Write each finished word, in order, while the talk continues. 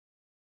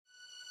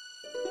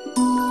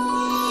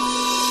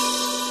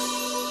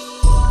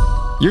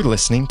You're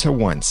listening to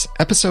Once,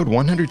 episode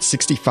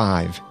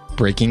 165,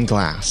 Breaking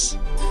Glass.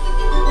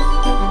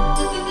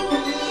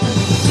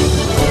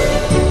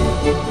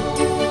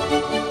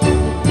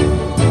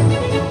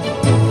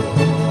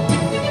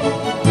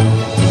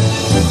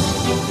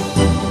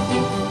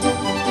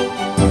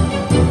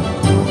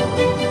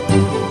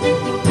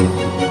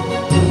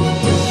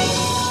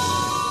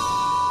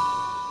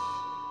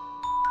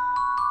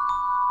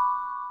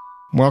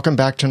 Welcome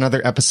back to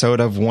another episode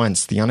of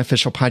Once, the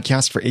unofficial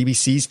podcast for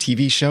ABC's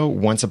TV show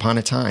Once Upon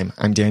a Time.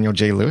 I'm Daniel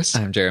J. Lewis.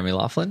 I'm Jeremy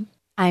Laughlin.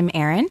 I'm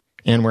Erin.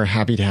 And we're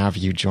happy to have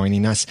you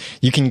joining us.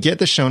 You can get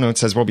the show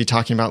notes as we'll be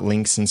talking about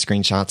links and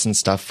screenshots and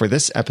stuff for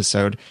this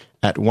episode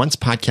at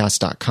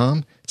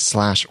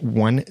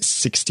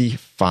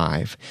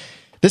oncepodcast.com/165.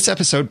 This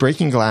episode,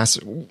 Breaking Glass,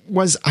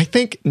 was, I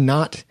think,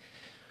 not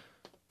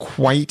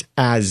quite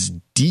as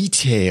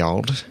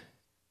detailed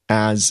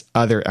as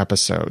other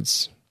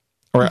episodes.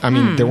 Or, I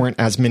mean, there weren't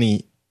as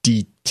many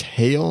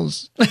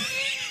details. Well,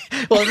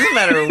 it doesn't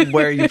matter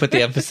where you put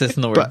the emphasis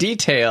in the word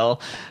detail.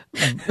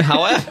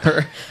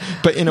 However,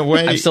 but in a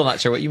way, I'm still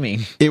not sure what you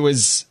mean. It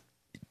was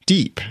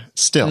deep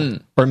still.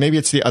 Or maybe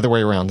it's the other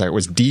way around. That it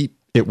was deep.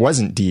 It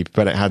wasn't deep,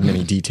 but it had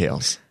many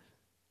details.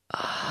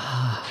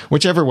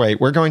 Whichever way,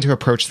 we're going to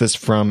approach this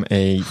from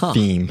a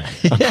theme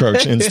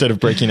approach. Instead of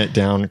breaking it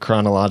down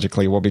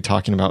chronologically, we'll be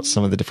talking about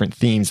some of the different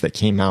themes that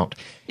came out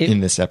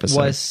in this episode.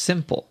 It was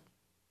simple.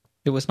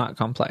 It was not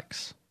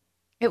complex.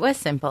 It was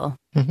simple.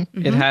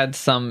 Mm-hmm. It had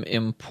some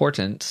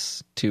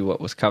importance to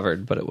what was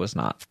covered, but it was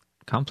not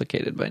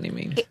complicated by any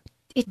means.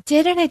 It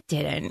did and it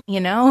didn't, you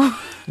know?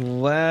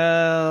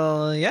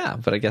 Well, yeah,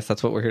 but I guess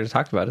that's what we're here to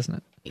talk about, isn't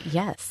it?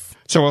 Yes.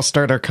 So we'll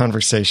start our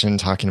conversation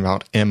talking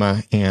about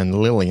Emma and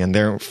Lily and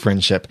their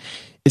friendship.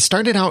 It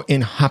started out in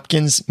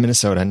Hopkins,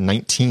 Minnesota,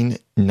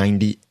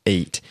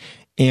 1998.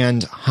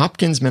 And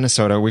Hopkins,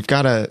 Minnesota, we've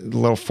got a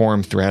little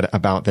forum thread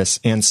about this,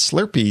 and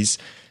Slurpees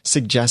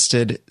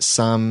suggested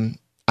some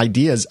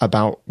ideas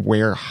about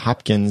where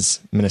Hopkins,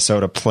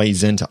 Minnesota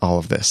plays into all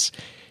of this.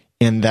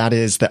 And that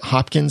is that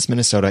Hopkins,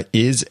 Minnesota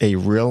is a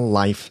real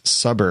life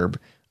suburb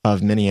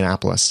of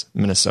Minneapolis,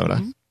 Minnesota.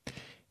 Mm-hmm.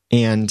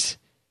 And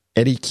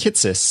Eddie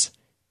Kitsis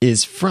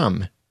is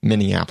from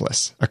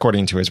Minneapolis,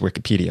 according to his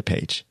Wikipedia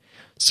page.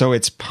 So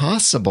it's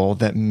possible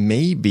that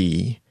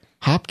maybe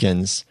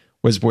Hopkins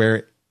was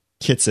where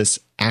Kitsis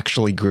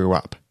actually grew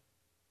up.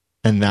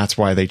 And that's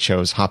why they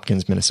chose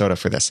Hopkins, Minnesota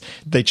for this.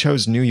 They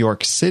chose New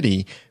York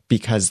City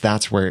because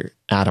that's where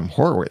Adam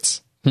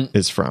Horowitz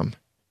is from.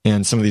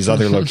 And some of these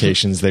other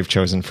locations they've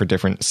chosen for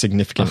different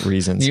significant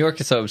reasons. New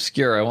York is so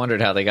obscure. I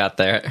wondered how they got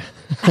there.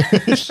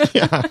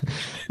 Yeah.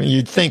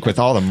 You'd think with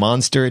all the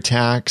monster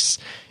attacks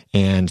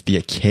and the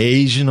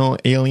occasional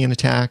alien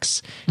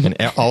attacks and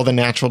all the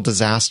natural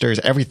disasters,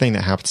 everything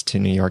that happens to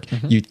New York,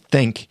 you'd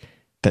think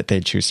that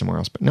they'd choose somewhere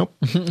else. But nope,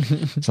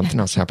 something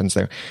else happens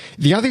there.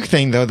 The other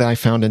thing, though, that I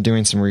found in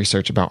doing some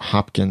research about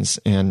Hopkins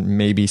and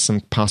maybe some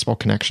possible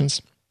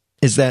connections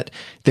is that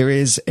there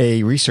is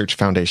a research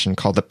foundation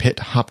called the Pitt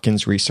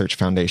Hopkins Research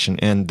Foundation,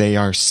 and they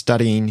are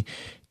studying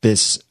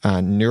this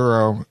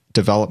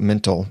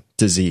neurodevelopmental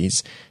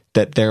disease,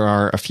 that there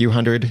are a few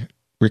hundred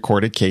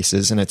recorded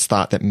cases, and it's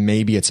thought that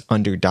maybe it's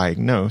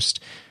underdiagnosed,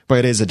 but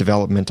it is a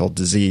developmental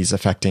disease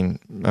affecting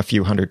a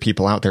few hundred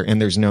people out there, and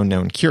there's no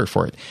known cure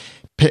for it.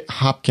 Pitt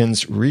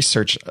Hopkins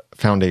Research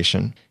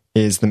Foundation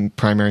is the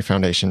primary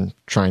foundation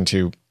trying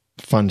to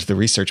fund the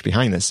research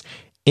behind this.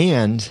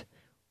 And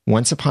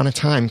Once Upon a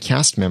Time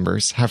cast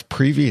members have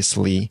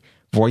previously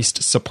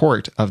voiced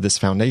support of this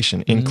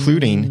foundation,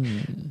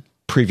 including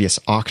previous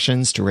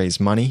auctions to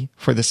raise money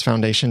for this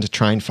foundation to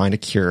try and find a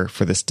cure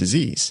for this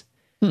disease.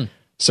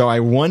 So I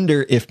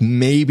wonder if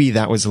maybe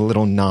that was a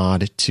little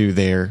nod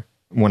to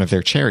one of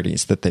their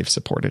charities that they've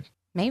supported.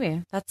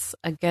 Maybe. That's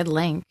a good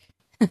link.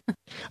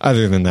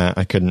 Other than that,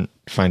 I couldn't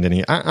find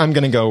any. I'm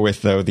going to go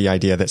with, though, the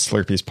idea that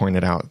Slurpees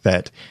pointed out,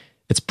 that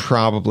it's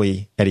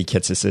probably Eddie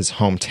Kitsis'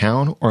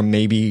 hometown, or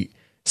maybe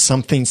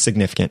something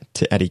significant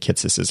to Eddie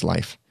Kitsis'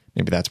 life.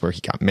 Maybe that's where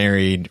he got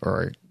married,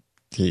 or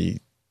he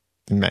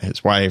met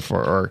his wife,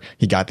 or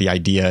he got the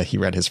idea, he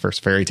read his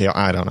first fairy tale.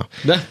 I don't know.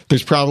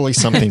 There's probably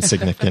something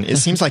significant. It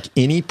seems like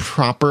any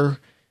proper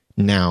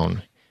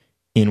noun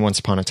in Once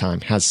Upon a Time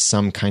has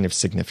some kind of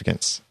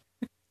significance.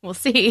 We'll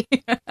see.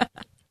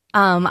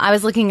 I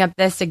was looking up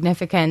the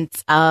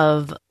significance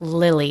of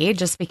Lily,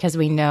 just because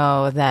we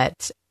know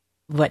that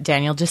what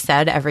Daniel just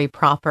said, every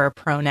proper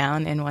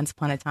pronoun in Once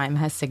Upon a Time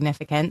has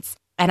significance.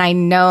 And I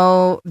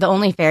know the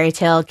only fairy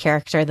tale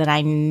character that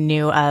I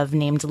knew of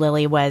named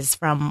Lily was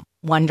from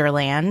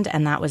Wonderland,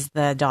 and that was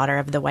the daughter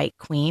of the White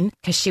Queen,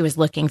 because she was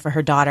looking for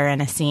her daughter in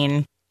a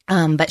scene.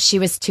 But she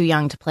was too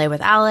young to play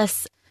with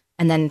Alice.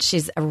 And then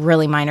she's a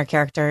really minor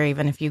character.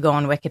 Even if you go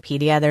on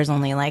Wikipedia, there's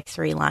only like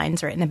 3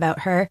 lines written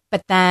about her.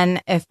 But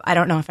then, I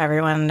don't know if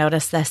everyone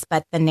noticed this,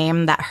 but the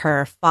name that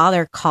her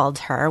father called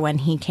her when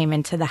he came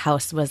into the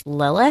house was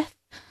Lilith,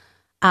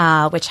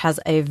 which has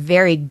a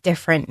very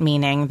different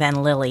meaning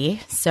than Lily.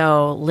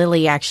 So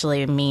Lily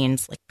actually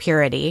means like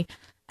purity,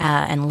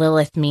 and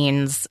Lilith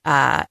means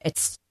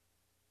it's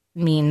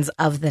means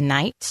of the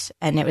night,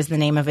 and it was the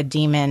name of a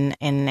demon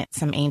in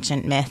some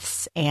ancient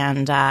myths.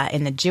 And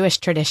in the Jewish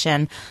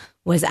tradition,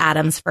 was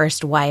Adam's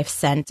first wife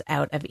sent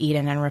out of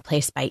Eden and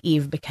replaced by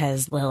Eve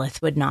because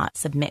Lilith would not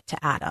submit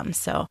to Adam.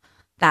 So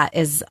that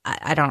is,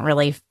 I don't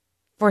really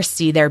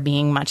foresee there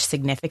being much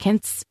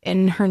significance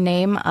in her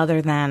name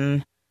other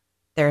than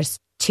there's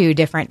two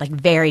different, like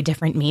very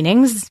different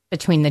meanings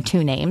between the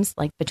two names,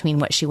 like between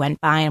what she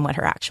went by and what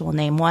her actual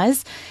name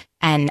was.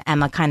 And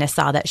Emma kind of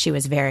saw that she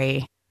was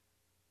very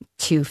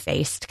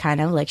two-faced,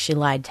 kind of like she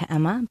lied to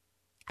Emma.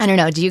 I don't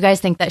know. Do you guys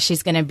think that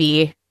she's going to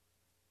be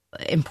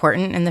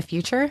important in the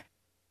future?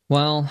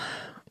 Well,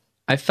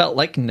 I felt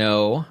like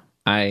no.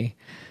 I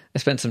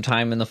spent some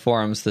time in the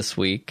forums this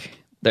week.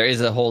 There is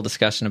a whole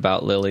discussion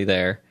about Lily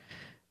there.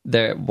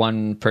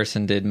 One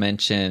person did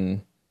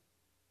mention,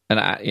 and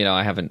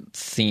I haven't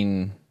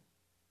seen,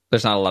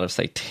 there's not a lot of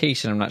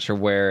citation. I'm not sure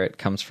where it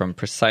comes from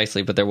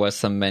precisely, but there was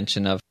some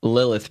mention of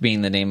Lilith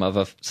being the name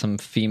of some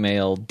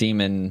female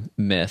demon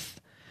myth,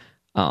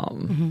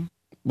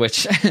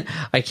 which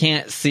I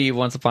can't see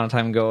Once Upon a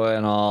Time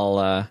going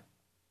all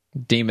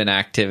demon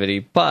activity.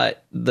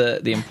 But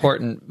the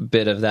important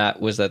bit of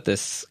that was that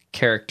this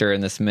character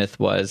in this myth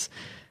was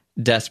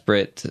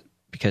desperate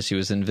because she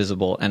was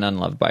invisible and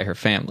unloved by her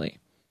family.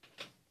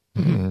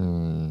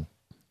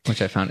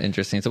 Which I found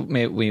interesting. So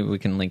maybe we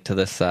can link to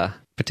this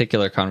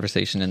particular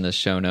conversation in the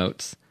show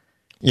notes.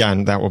 Yeah,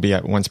 and that will be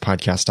at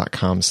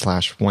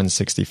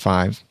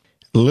oncepodcast.com/165.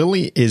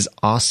 Lily is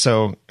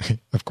also,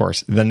 of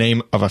course, the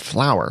name of a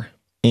flower.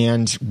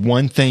 And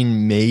one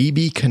thing may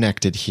be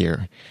connected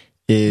here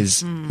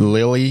is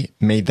Lily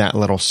made that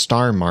little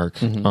star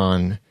mark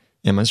on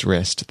Emma's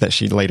wrist that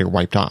she later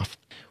wiped off.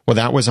 Well,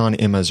 that was on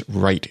Emma's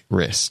right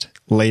wrist.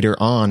 Later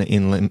on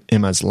in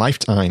Emma's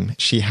lifetime,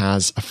 she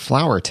has a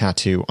flower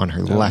tattoo on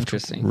her left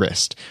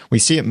wrist. We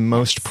see it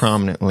most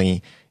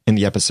prominently in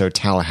the episode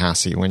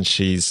Tallahassee when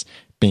she's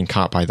being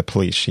caught by the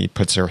police. She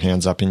puts her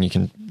hands up and you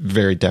can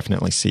very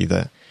definitely see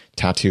the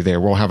tattoo there.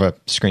 We'll have a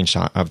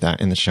screenshot of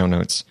that in the show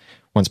notes,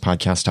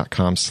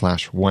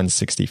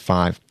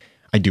 oncepodcast.com/165.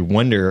 I do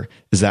wonder,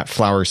 is that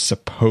flower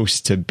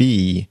supposed to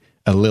be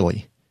a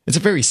lily? It's a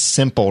very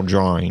simple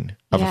drawing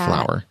of a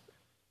flower.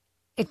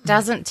 It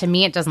doesn't, to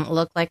me, it doesn't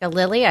look like a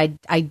lily.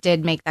 I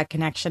did make that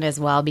connection as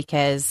well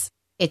because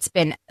it's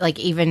been, like,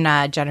 even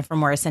Jennifer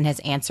Morrison has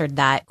answered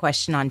that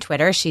question on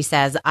Twitter. She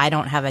says, I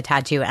don't have a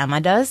tattoo,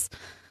 Emma does.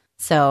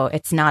 So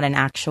it's not an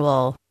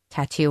actual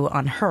tattoo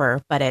on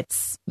her, but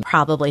it's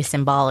probably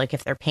symbolic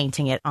if they're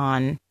painting it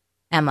on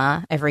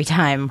Emma every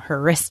time her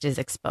wrist is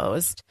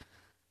exposed.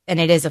 And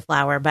it is a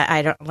flower, but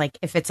I don't, like,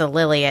 if it's a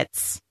lily,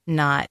 it's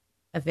not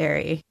a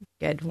very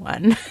good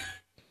one.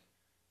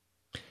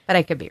 But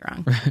I could be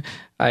wrong.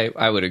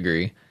 I would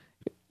agree.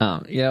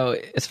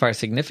 As far as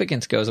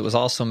significance goes, it was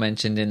also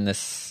mentioned in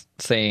this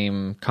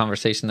same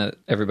conversation that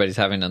everybody's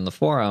having in the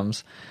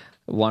forums.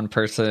 One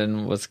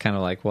person was kind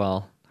of like,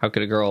 well, how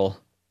could a girl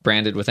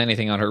branded with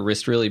anything on her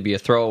wrist really be a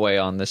throwaway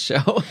on this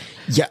show?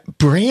 Yeah,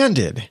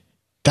 branded.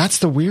 That's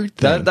the weird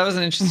thing. That was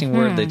an interesting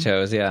word they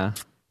chose, yeah.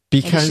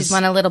 Because maybe she's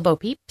one of Little Bo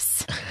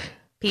Peeps.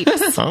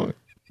 Peeps. Oh,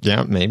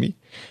 yeah, maybe.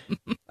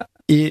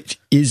 It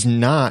is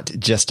not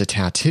just a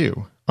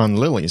tattoo on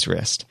Lily's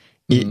wrist.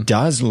 It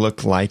does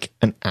look like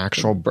an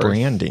actual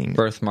branding.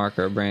 Birthmark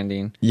or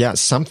branding. Yeah,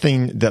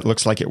 something that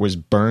looks like it was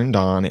burned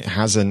on. It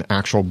has an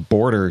actual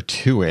border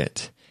to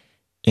it.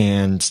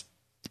 And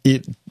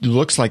it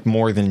looks like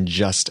more than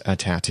just a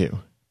tattoo.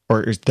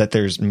 Or that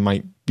there's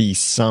might be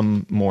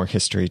some more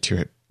history to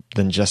it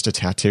than just a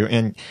tattoo.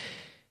 And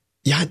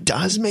yeah, it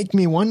does make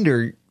me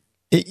wonder,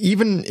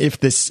 even if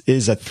this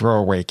is a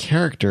throwaway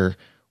character,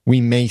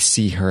 we may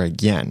see her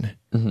again.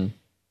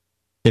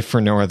 If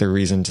for no other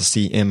reason, to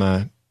see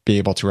Emma be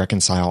able to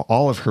reconcile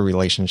all of her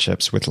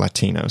relationships with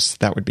Latinos.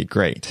 That would be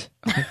great.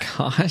 Oh my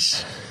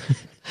gosh.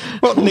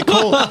 Well,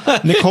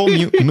 Nicole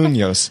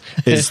Munoz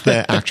is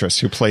the actress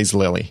who plays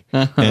Lily,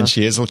 and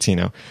she is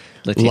Latino.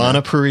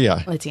 Lana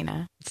Parrilla.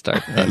 Latina.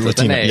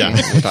 Latina, yeah.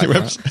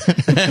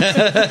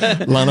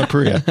 Lana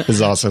Parrilla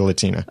is also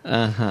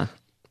Latina.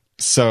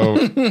 So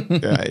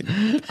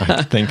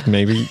I think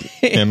maybe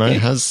Emma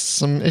has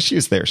some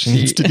issues there she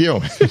needs to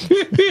deal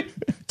with.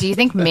 Do you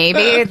think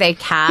maybe they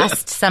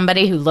cast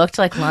somebody who looked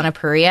like Lana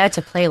Parrilla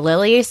to play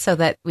Lily so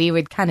that we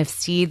would kind of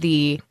see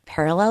the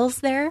parallels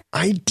there?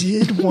 I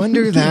did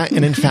wonder that.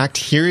 And in fact,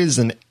 here is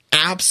an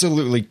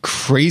absolutely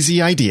crazy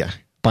idea.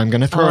 But I'm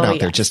going to throw it out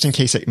there just in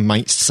case it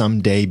might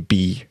someday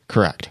be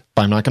correct.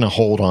 But I'm not going to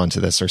hold on to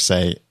this or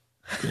say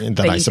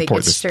that I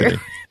support this theory.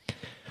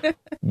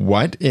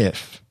 What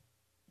if,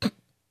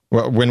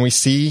 well, when we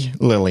see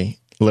Lily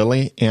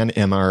and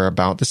Emma are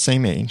about the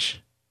same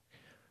age.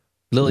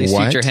 Lily's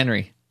future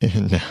Henry.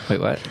 No.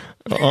 Wait, what?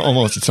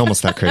 It's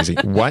almost that crazy.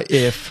 What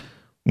if,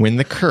 when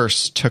the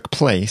curse took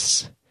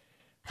place,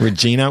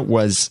 Regina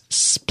was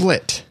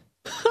split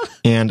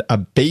and a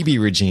baby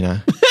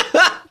Regina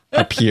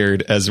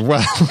appeared as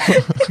well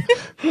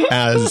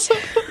as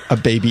a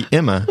baby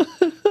Emma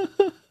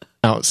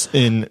out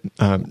in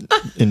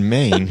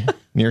Maine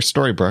near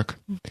Storybrooke?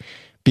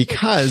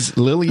 because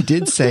Lily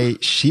did say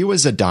she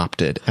was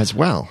adopted as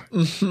well.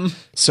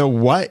 So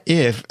what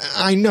if,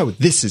 I know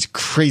this is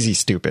crazy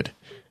stupid.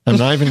 I'm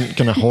not even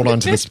going to hold on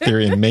to this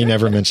theory and may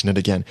never mention it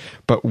again.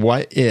 But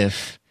what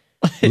if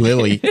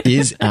Lily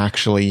is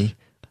actually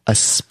a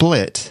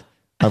split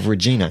of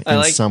Regina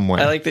in some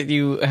way? I like that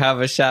you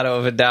have a shadow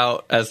of a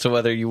doubt as to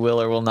whether you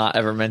will or will not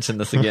ever mention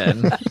this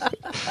again.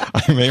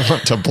 I may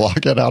want to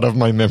block it out of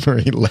my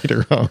memory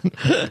later on.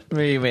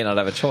 You may not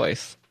have a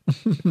choice.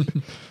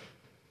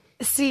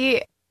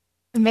 See,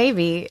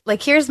 maybe.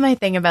 Like, here's my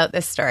thing about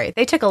this story.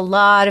 They took a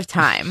lot of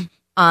time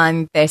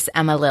on this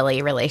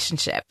Emma-Lily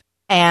relationship.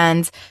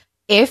 And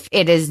if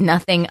it is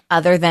nothing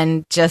other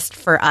than just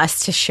for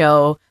us to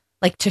show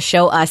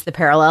us the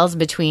parallels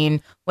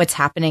between what's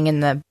happening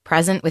in the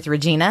present with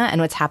Regina and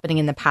what's happening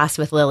in the past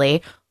with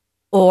Lily,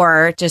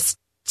 or just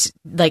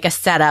like a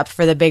setup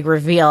for the big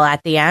reveal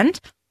at the end,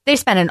 they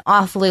spent an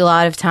awfully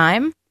lot of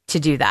time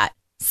to do that.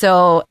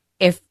 So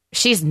if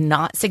she's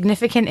not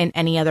significant in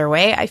any other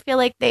way, I feel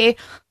like they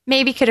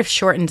maybe could have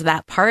shortened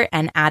that part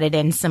and added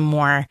in some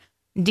more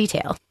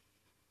detail.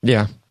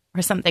 Yeah.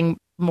 Or something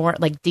more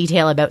like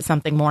detail about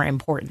something more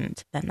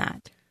important than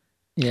that.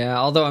 Yeah,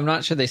 although I'm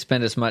not sure they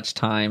spend as much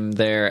time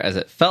there as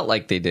it felt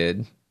like they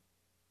did.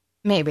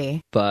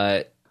 Maybe.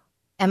 But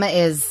Emma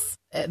is,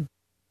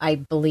 I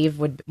believe,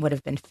 would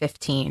have been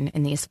 15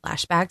 in these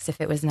flashbacks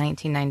if it was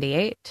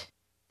 1998.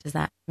 Does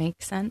that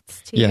make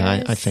sense to you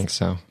guys? I think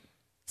so.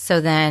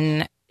 So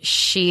then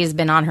she's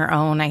been on her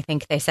own, I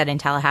think they said, in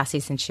Tallahassee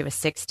since she was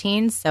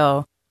 16.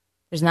 So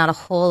there's not a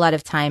whole lot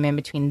of time in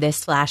between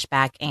this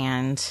flashback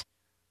and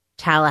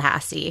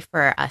Tallahassee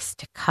for us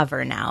to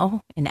cover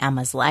now in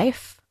Emma's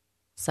life.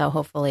 So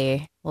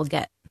hopefully we'll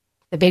get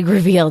the big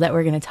reveal that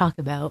we're going to talk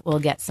about. We'll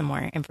get some more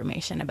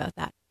information about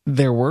that.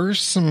 There were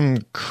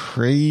some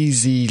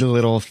crazy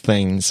little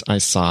things I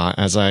saw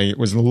as I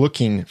was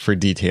looking for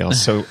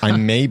details. So I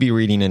may be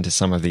reading into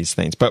some of these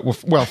things. But,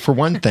 well, for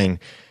one thing,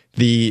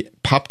 the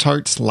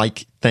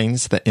Pop-Tarts-like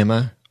things that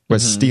Emma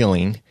was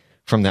stealing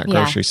from that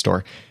grocery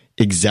store,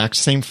 exact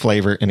same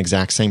flavor and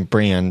exact same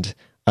brand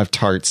of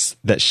tarts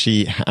that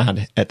she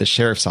had at the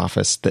sheriff's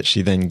office that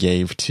she then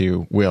gave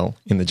to Will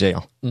in the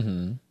jail.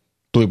 Mm-hmm.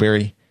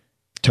 Blueberry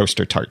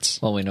toaster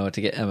tarts. Well, we know what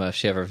to get Emma if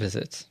she ever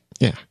visits.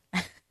 Yeah.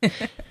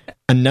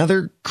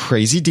 Another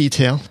crazy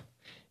detail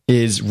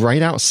is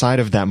right outside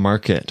of that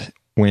market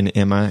when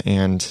Emma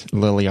and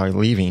Lily are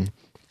leaving,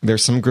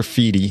 there's some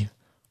graffiti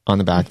on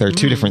the back. There are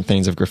two different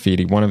things of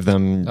graffiti. One of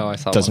them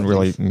doesn't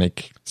really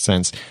make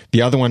sense.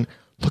 The other one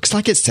looks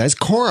like it says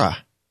Cora.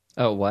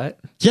 Oh, what?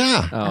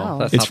 Yeah. Oh,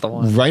 that's it's not the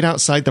one. Right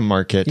outside the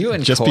market,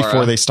 just Cora.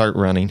 Before they start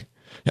running.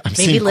 I'm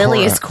Maybe Lily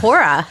Cora. is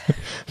Cora.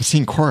 I'm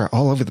seeing Cora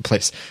all over the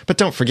place. But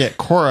don't forget,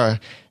 Cora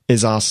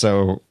is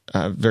also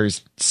very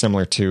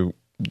similar to,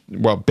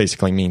 well,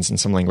 basically means in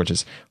some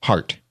languages,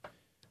 heart.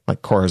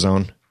 Like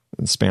corazon,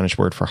 the Spanish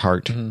word for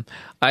heart. Mm-hmm.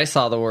 I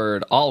saw the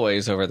word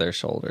always over their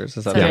shoulders.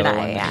 Is that So the did other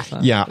I, one? yeah.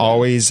 Yeah,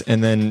 always.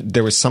 And then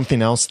there was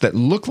something else that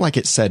looked like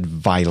it said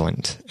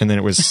violent. And then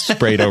it was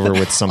sprayed over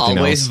with something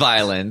Always else.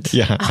 violent.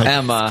 Yeah.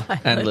 Emma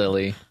and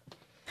Lily.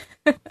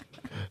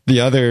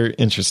 The other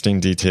interesting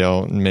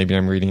detail, maybe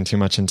I'm reading too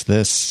much into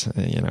this,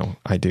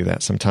 I do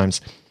that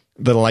sometimes.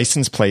 The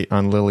license plate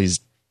on Lily's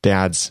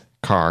dad's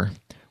car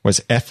was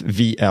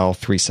FVL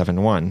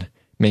 371.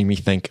 Made me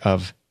think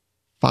of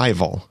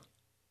Fievel.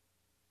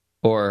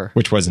 Or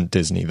Which wasn't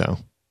Disney, though.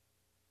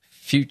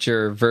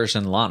 future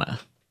version Lana.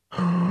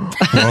 Whoa.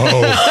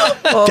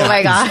 Oh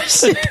my gosh.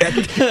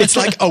 It's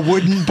like a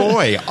wooden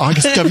boy.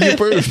 August W.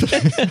 Booth.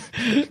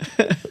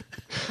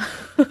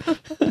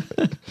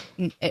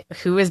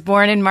 Who was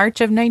born in March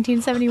of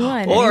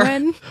 1971? Or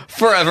Anyone?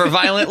 Forever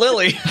Violent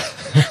Lily.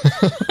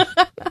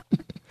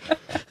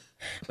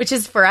 Which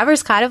is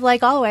forever's kind of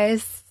like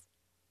always.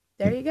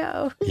 There you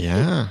go.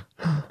 Yeah.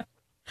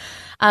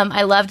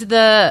 I loved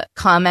the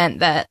comment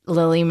that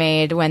Lily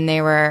made when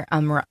they were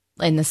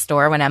in the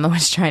store when Emma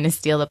was trying to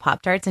steal the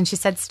Pop-Tarts, and she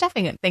said,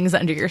 stuffing things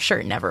under your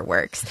shirt never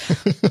works,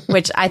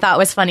 which I thought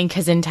was funny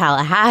because in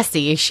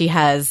Tallahassee, she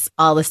has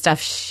all the stuff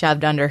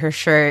shoved under her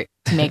shirt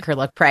to make her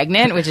look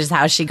pregnant, which is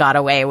how she got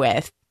away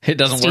with It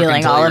doesn't work stealing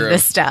until all you're of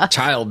this stuff.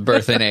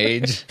 childbirth in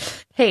age.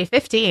 Hey,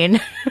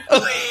 15.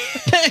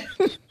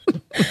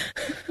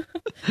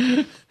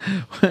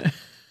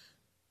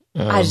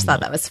 I just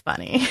thought that was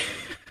funny.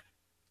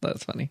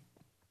 That's funny.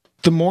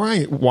 The more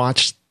I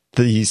watched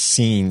these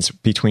scenes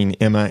between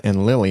Emma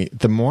and Lily,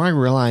 the more I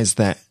realized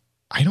that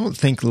I don't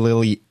think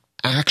Lily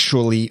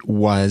actually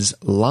was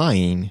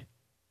lying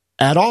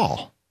at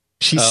all.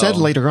 She said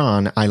later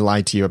on, I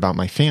lied to you about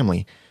my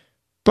family.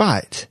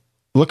 But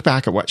look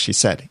back at what she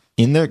said.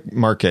 In the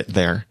market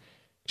there,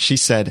 she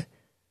said,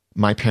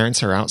 my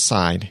parents are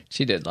outside.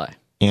 She did lie.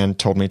 And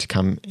told me to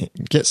come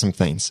get some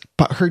things.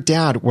 But her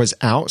dad was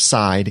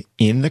outside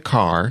in the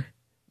car.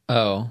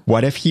 Oh.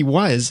 What if he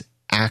was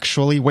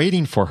actually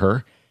waiting for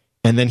her,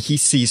 and then he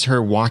sees her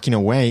walking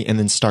away and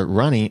then start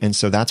running, and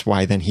so that's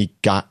why then he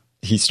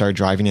started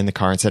driving in the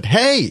car and said,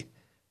 hey,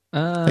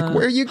 like,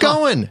 where are you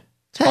going?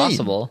 It's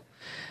possible.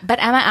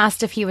 But Emma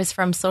asked if he was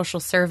from social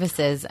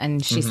services,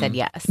 and she said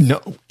yes.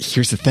 No,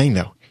 here's the thing,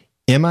 though.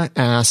 Emma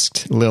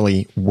asked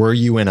Lily, were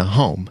you in a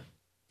home?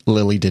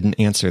 Lily didn't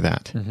answer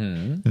that.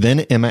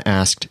 Then Emma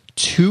asked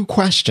 2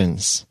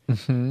 questions,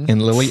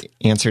 and Lily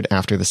answered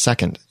after the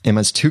second.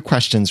 Emma's 2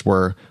 questions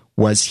were,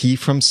 was he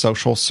from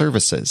social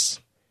services?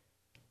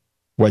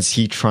 Was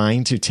he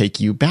trying to take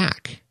you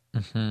back?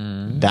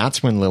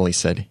 That's when Lily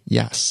said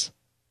yes,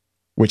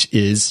 which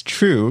is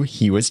true.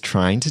 He was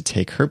trying to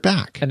take her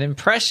back. An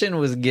impression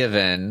was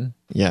given.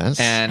 Yes.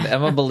 And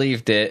Emma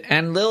believed it.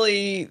 And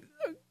Lily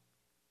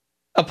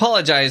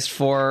apologized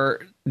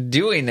for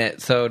doing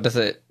it. So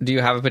do you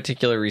have a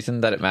particular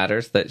reason that it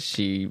matters that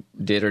she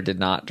did or did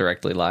not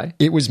directly lie?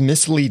 It was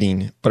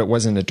misleading, but it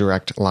wasn't a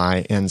direct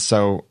lie. And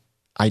so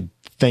I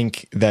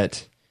think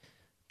that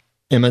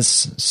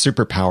Emma's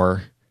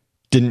superpower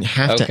didn't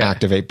have to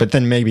activate, but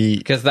then maybe...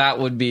 Because that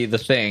would be the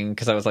thing,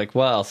 because I was like,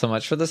 well, so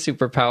much for the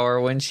superpower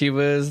when she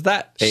was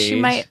that age. She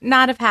might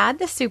not have had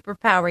the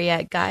superpower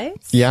yet, guys.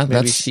 Yeah,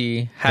 Maybe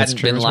she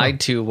hadn't been lied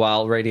to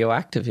while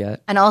radioactive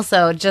yet. And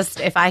also,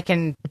 just if I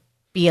can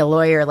be a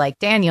lawyer like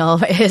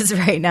Daniel is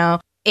right now,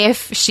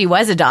 if she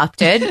was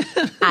adopted,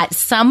 at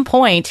some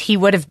point he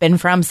would have been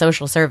from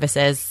social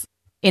services,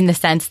 in the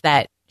sense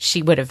that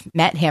she would have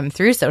met him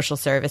through social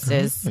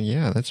services.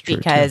 Yeah, that's true.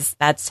 Because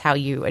that's how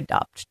you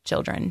adopt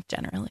children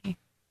generally.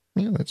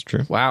 Yeah, that's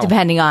true. Wow.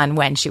 Depending on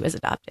when she was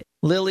adopted.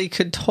 Lily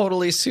could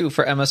totally sue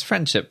for Emma's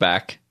friendship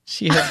back.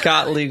 She has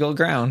got legal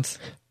grounds.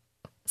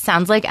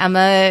 Sounds like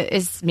Emma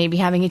is maybe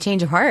having a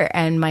change of heart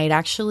and might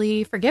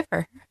actually forgive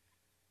her.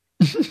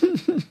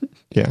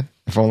 Yeah,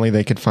 if only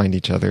they could find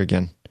each other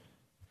again.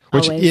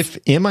 Which, Always. if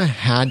Emma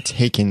had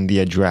taken the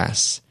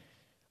address,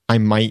 I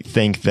might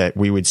think that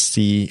we would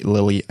see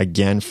Lily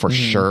again for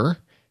sure,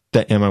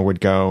 that Emma would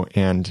go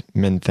and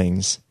mend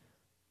things.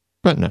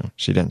 But no,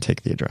 she didn't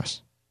take the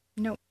address.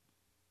 Nope.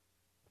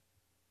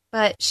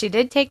 But she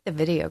did take the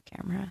video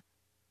camera.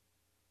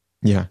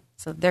 Yeah.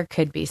 So there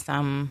could be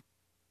some...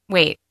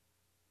 Wait.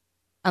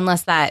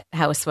 Unless that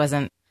house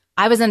wasn't...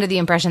 I was under the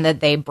impression that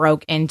they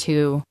broke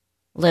into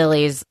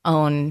Lily's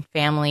own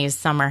family's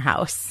summer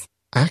house.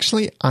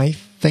 Actually, I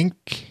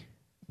think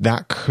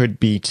that could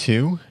be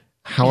too.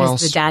 How Because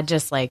else? the dad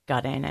just like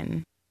got in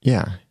and...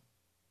 Yeah.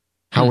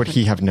 How would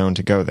he have known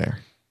to go there?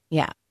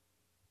 Yeah.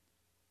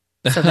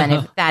 So then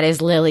if that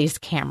is Lily's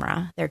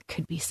camera, there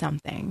could be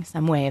something,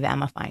 some way of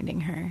Emma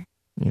finding her.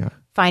 Yeah.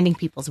 Finding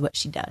people's what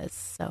she does,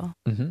 so...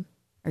 Mm-hmm.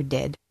 Or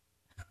did.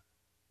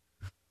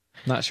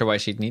 Not sure why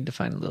she'd need to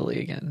find Lily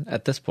again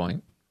at this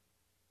point.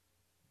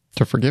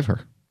 To forgive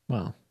her.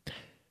 Well,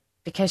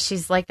 Because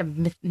she's like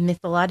a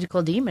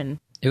mythological demon.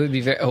 it would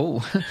be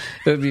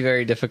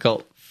very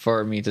difficult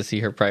for me to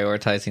see her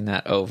prioritizing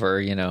that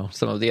over,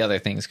 some of the other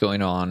things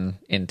going on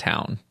in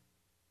town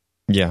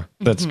Yeah,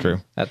 that's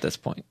true. at this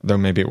point. Though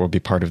maybe it will be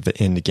part of the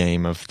end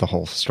game of the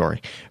whole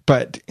story.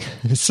 But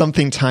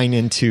something tying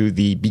into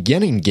the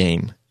beginning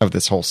game of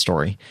this whole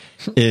story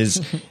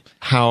is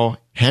how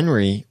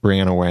Henry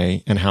ran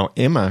away and how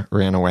Emma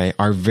ran away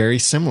are very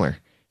similar.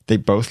 They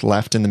both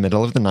left in the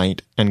middle of the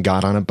night and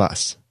got on a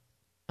bus.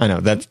 I know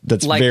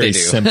that's Like very they do.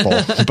 simple,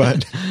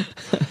 but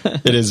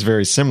it is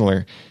very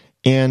similar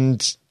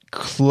and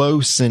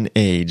close in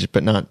age,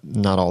 but not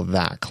all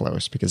that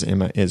close, because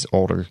Emma is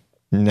older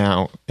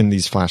now in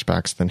these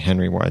flashbacks than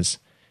Henry was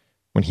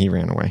when he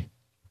ran away.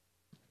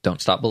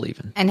 Don't stop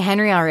believing. And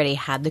Henry already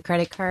had the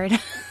credit card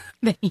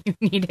that you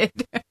needed.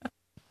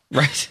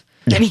 Right.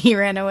 And he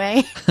ran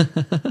away.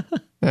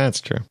 That's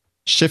true.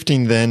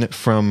 Shifting then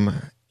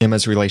from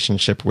Emma's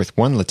relationship with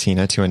one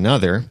Latina to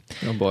another,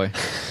 Oh boy.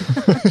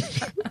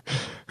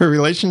 her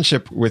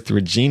relationship with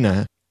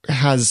Regina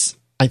has,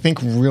 I think,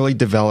 really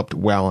developed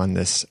well on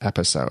this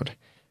episode.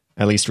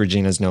 At least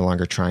Regina's no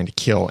longer trying to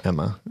kill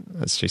Emma.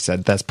 As she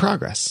said, that's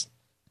progress.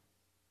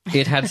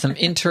 It had some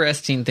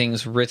interesting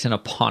things written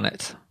upon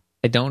it.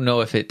 I don't know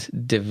if it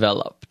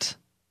developed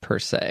per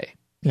se.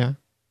 Yeah.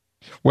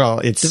 Well,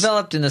 it's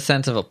Developed in the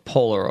sense of a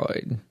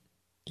Polaroid.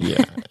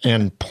 yeah,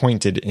 and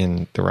pointed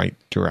in the right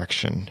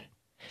direction.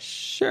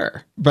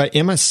 Sure. But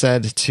Emma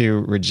said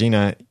to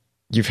Regina,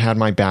 "You've had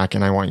my back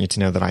and I want you to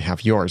know that I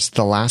have yours."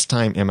 The last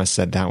time Emma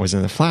said that was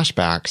in the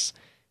flashbacks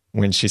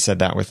when she said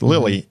that with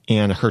Lily,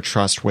 and her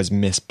trust was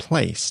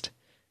misplaced.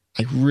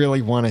 I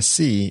really want to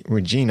see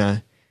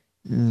Regina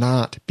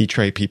not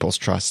betray people's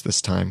trust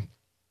this time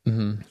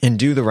and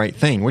do the right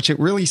thing, which it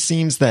really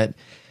seems that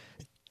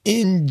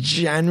in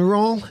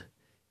general,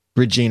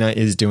 Regina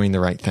is doing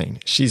the right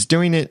thing. She's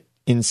doing it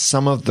in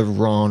some of the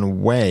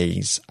wrong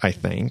ways, I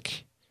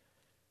think,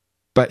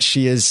 but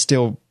she is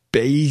still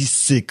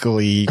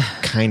basically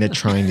kind of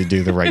trying to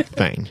do the right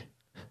thing.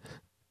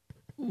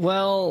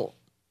 Well,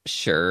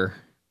 sure.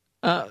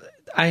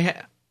 I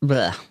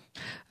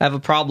have a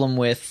problem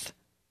with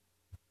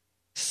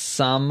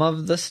some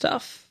of the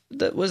stuff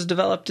that was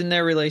developed in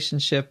their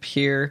relationship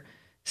here,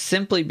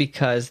 simply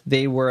because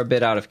they were a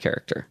bit out of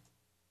character.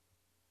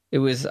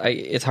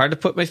 It's hard to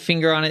put my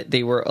finger on it.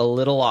 They were a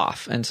little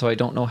off, and so I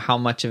don't know how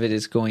much of it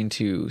is going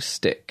to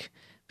stick.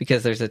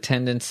 because there's a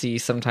tendency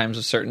sometimes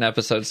with certain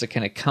episodes to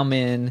kind of come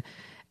in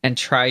and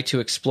try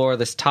to explore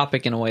this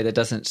topic in a way that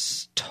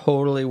doesn't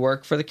totally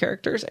work for the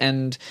characters,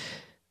 and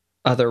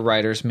other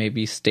writers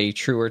maybe stay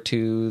truer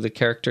to the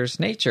character's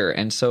nature.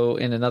 And so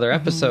in another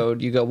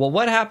episode, you go, well,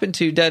 what happened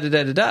to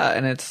da-da-da-da-da?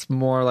 And it's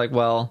more like,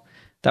 well,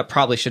 that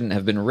probably shouldn't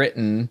have been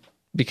written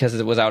because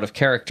it was out of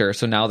character.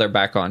 So now they're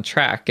back on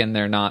track and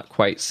they're not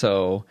quite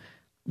so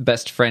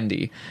best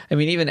friendy. I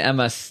mean, even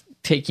Emma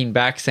taking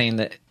back saying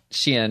that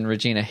she and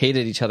Regina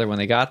hated each other when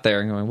they got there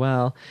and going,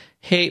 well,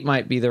 hate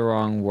might be the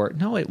wrong word.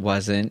 No, it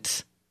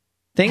wasn't.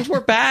 Things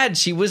were bad.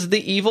 She was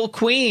the evil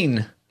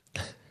queen.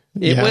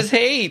 It was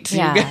hate.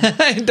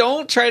 Yeah.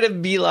 Don't try to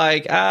be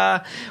like,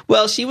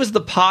 well, she was the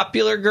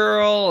popular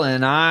girl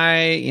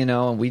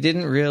and we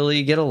didn't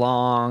really get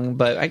along,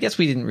 but I guess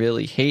we didn't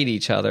really hate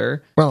each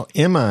other. Well,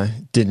 Emma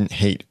didn't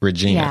hate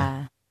Regina.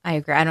 Yeah, I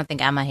agree. I don't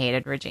think Emma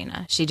hated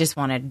Regina. She just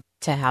wanted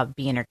to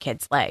be in her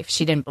kid's life.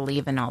 She didn't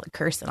believe in all the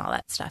curse and all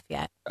that stuff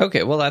yet.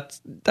 Okay, well,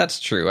 that's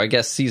true. I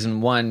guess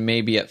season 1,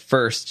 maybe at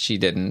first she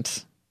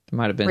didn't. There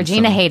might have been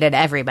Regina hated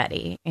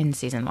everybody in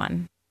season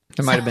 1.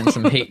 There might have been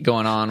some hate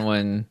going on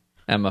when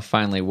Emma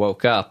finally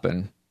woke up,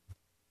 and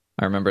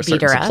I remember a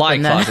certain supply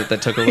closet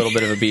that took a little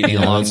bit of a beating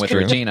along with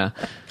Regina.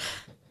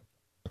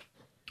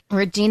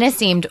 Regina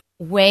seemed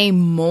way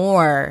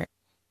more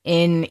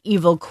in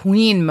evil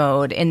queen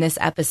mode in this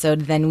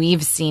episode than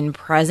we've seen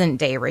present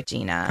day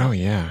Regina. Oh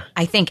yeah.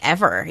 I think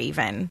ever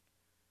even.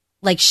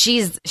 Like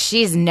she's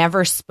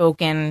never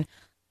spoken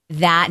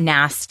that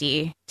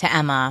nasty to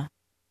Emma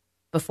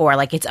before.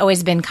 Like it's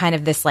always been kind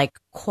of this like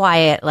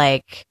quiet,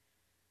 like,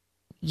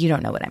 you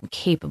don't know what I'm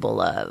capable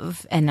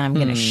of, and I'm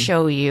going to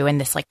show you, and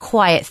this like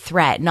quiet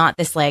threat, not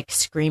this like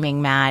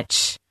screaming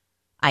match,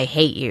 I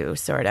hate you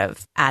sort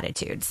of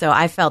attitude. So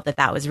I felt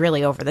that was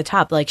really over the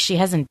top. Like she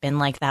hasn't been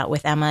like that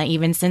with Emma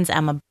even since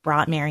Emma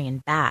brought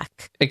Marion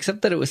back.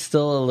 Except that it was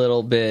still a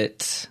little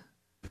bit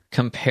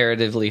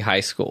comparatively high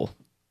school.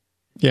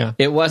 Yeah.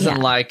 It wasn't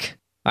like,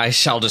 I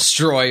shall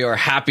destroy your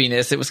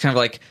happiness. It was kind of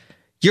like,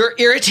 you're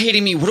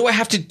irritating me. What do I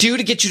have to do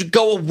to get you to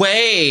go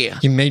away?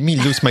 You made me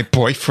lose my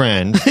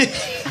boyfriend.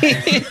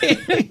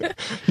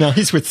 Now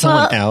he's with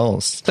someone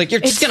else. It's like, you're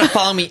just going to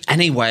follow me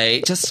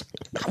anyway. Just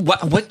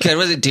what good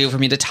would it do for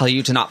me to tell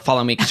you to not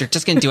follow me? Because you're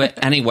just going to do it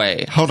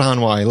anyway. Hold on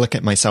while I look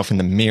at myself in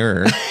the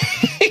mirror.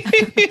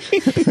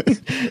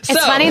 It's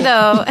funny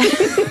though.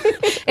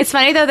 It's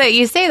funny though that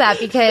you say that,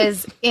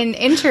 because in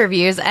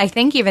interviews, I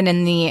think even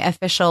in the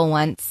official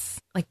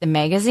once, like the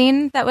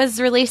magazine that was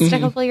released a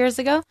couple years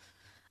ago,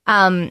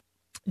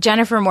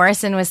 Jennifer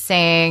Morrison was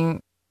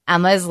saying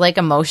Emma's like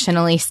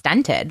emotionally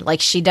stunted.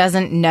 Like she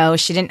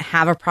didn't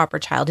have a proper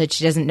childhood.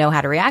 She doesn't know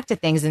how to react to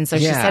things. And so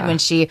she said when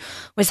she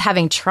was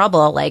having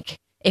trouble, like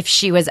if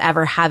she was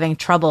ever having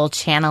trouble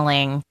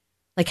channeling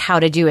like how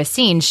to do a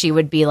scene, she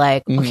would be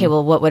like, okay,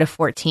 well, what would a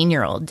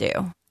 14-year-old do?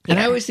 And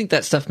I always think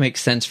that stuff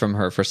makes sense from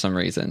her for some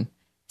reason.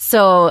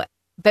 So,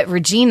 but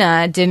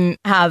Regina didn't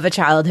have a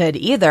childhood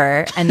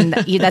either. And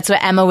that's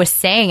what Emma was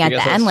saying at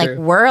the end. Like,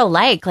 we're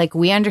alike. Like,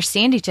 we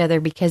understand each other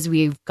because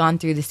we've gone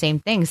through the same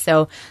thing.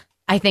 So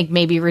I think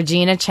maybe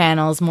Regina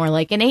channels more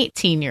like an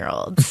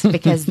 18-year-old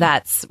because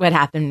that's what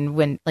happened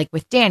when, like,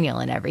 with Daniel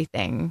and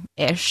everything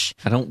ish.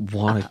 I don't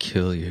want to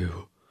kill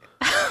you.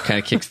 Kind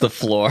of kicks the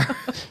floor.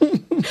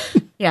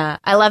 Yeah,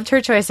 I loved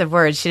her choice of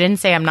words. She didn't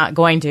say I'm not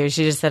going to.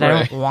 She just said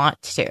I don't want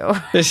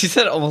to. She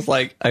said almost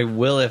like I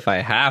will if I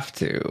have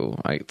to,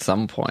 like, at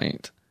some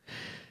point.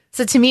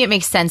 So to me, it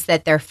makes sense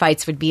that their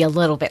fights would be a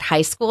little bit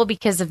high school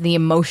because of the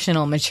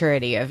emotional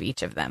maturity of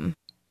each of them.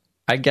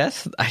 I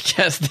guess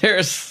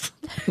there's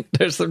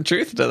some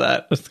truth to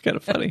that. It's kind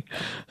of funny.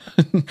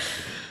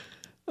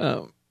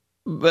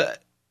 But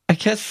I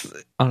guess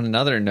on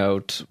another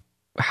note,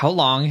 how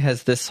long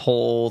has this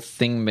whole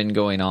thing been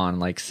going on?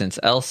 Like since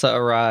Elsa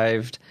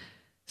arrived,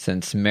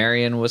 since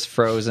Marion was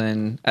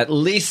frozen, at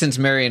least since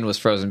Marion was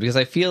frozen, because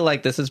I feel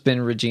like this has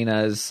been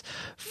Regina's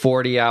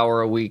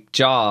 40-hour-a-week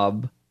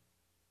job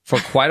for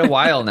quite a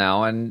while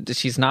now, and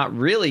she's not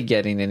really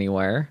getting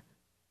anywhere.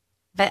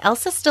 But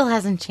Elsa still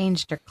hasn't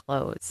changed her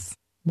clothes.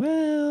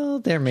 Well,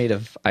 they're made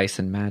of ice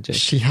and magic.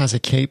 She has a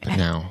cape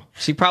now.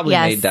 She probably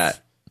made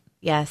that.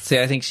 Yes. See,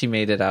 I think she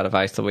made it out of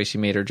ice the way she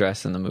made her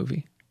dress in the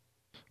movie.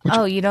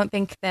 You don't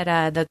think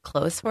that the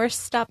clothes horse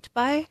stopped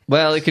by?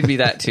 Well, it could be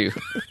that too.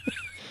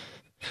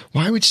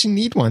 Why would she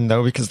need one,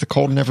 though? Because the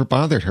cold never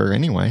bothered her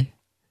anyway.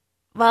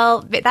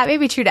 Well, that may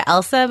be true to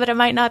Elsa, but it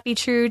might not be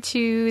true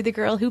to the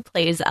girl who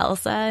plays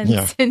Elsa.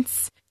 And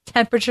since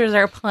temperatures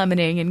are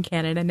plummeting in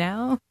Canada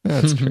now.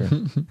 That's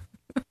true.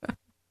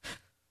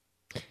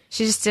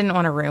 She just didn't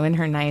want to ruin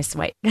her nice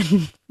white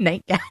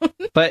nightgown.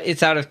 But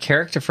it's out of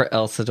character for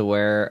Elsa to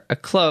wear a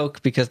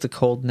cloak because the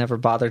cold never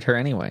bothered her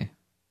anyway.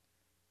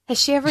 Has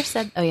she ever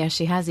said... Oh, yeah,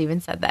 she has even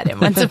said that in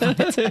Once Upon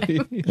a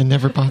Time. It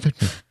never bothered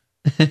me.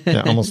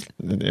 Yeah, almost...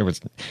 It was...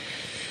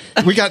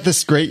 We got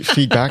this great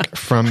feedback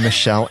from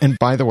Michelle. And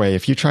by the way,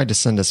 if you tried to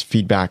send us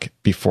feedback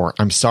before,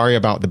 I'm sorry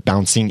about the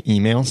bouncing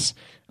emails.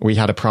 We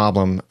had a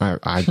problem.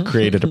 I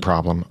created a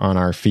problem on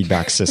our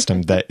feedback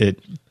system that it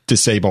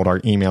disabled our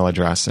email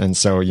address. And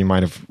so you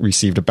might have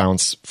received a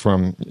bounce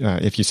from,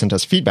 if you sent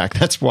us feedback.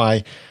 That's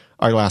why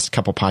our last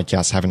couple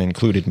podcasts haven't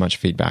included much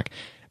feedback.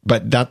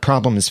 But that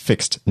problem is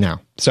fixed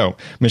now. So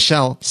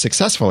Michelle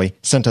successfully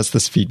sent us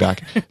this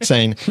feedback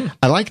saying,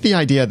 I like the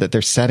idea that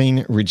they're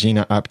setting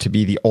Regina up to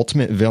be the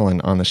ultimate villain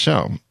on the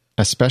show,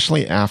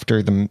 especially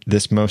after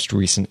this most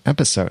recent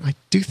episode. I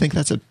do think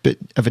that's a bit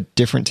of a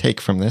different take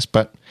from this,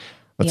 but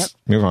let's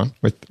move on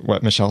with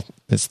what Michelle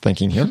is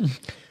thinking here.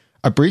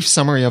 A brief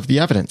summary of the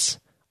evidence.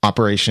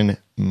 Operation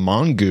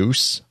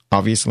Mongoose,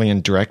 obviously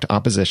in direct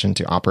opposition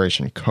to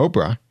Operation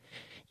Cobra,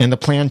 and the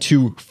plan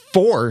to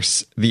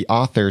force the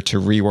author to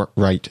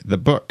rewrite the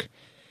book,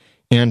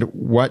 and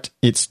what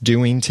it's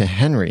doing to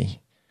Henry.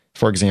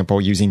 For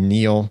example, using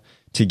Neil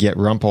to get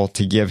Rumple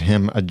to give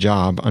him a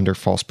job under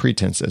false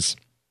pretenses.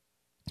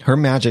 Her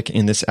magic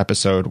in this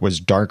episode was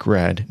dark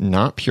red,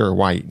 not pure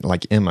white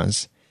like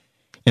Emma's,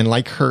 and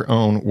like her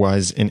own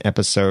was in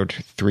episode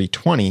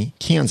 320,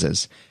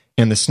 Kansas,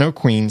 and the Snow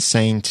Queen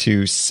saying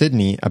to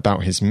Sydney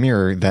about his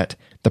mirror that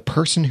the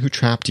person who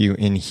trapped you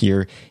in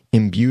here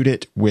imbued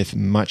it with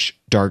much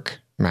dark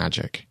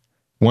magic.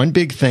 One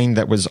big thing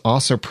that was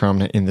also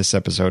prominent in this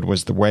episode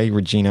was the way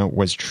Regina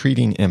was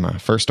treating Emma.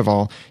 First of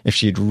all, if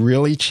she had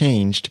really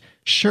changed,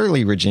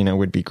 surely Regina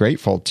would be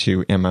grateful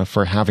to Emma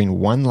for having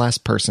one less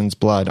person's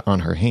blood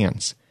on her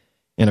hands.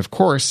 And of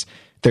course,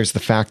 there's the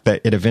fact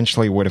that it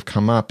eventually would have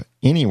come up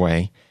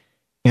anyway,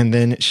 and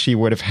then she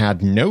would have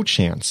had no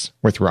chance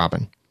with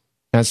Robin.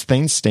 As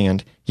things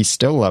stand, he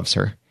still loves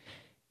her.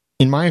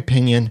 In my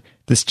opinion,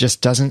 this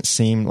just doesn't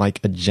seem like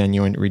a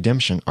genuine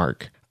redemption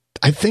arc.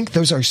 I think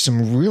those are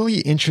some really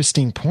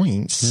interesting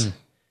points,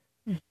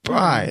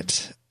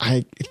 but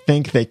I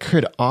think they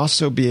could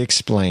also be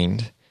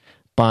explained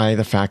by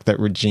the fact that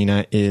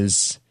Regina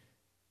is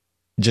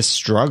just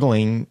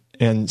struggling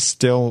and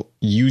still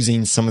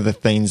using some of the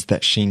things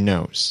that she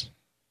knows,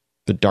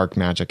 the dark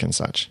magic and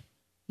such.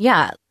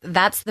 Yeah,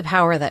 that's the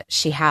power that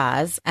she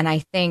has. And I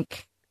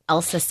think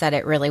Elsa said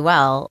it really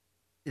well,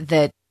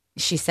 that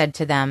she said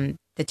to them,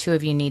 the two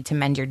of you need to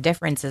mend your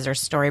differences or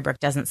Storybrooke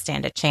doesn't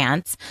stand a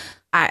chance.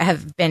 I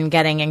have been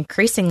getting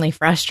increasingly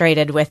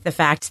frustrated with the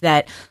fact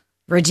that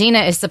Regina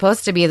is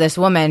supposed to be this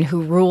woman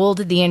who ruled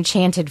the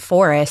Enchanted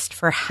Forest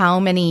for how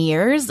many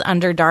years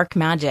under dark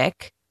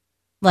magic?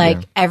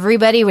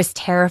 Everybody was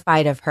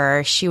terrified of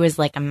her. She was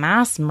like a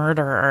mass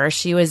murderer.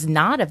 She was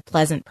not a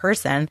pleasant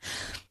person.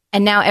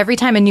 And now every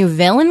time a new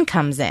villain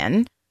comes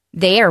in,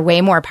 they are way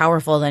more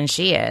powerful than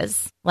she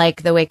is.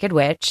 Like the Wicked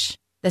Witch,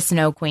 the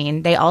Snow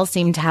Queen, they all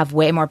seem to have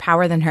way more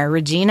power than her.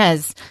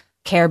 Regina's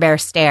Care Bear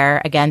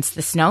stare against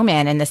the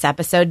snowman in this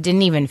episode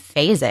didn't even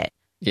phase it.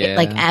 Yeah.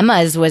 Like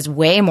Emma's was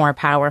way more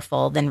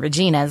powerful than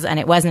Regina's, and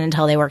it wasn't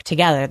until they worked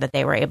together that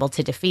they were able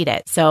to defeat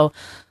it. So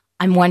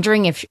I'm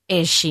wondering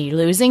is she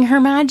losing her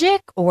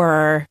magic,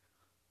 or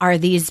are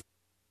these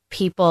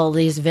people,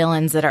 these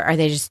villains are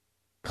they just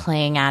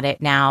playing at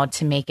it now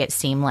to make it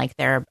seem like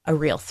they're a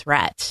real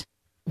threat?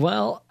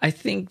 Well, I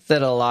think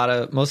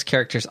that most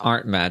characters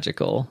aren't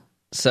magical.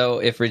 So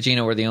if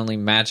Regina were the only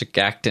magic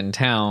act in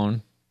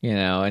town,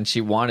 and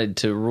she wanted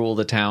to rule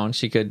the town,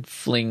 she could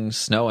fling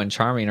Snow and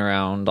Charming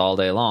around all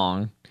day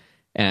long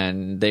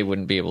and they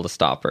wouldn't be able to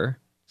stop her.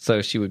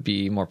 So she would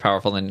be more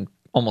powerful than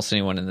almost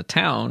anyone in the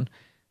town.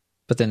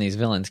 But then these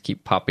villains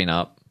keep popping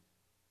up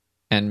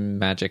and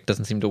magic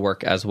doesn't seem to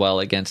work as well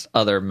against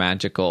other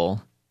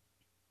magical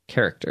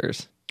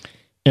characters.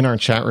 In our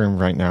chat room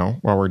right now,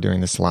 while we're doing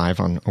this live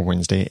on a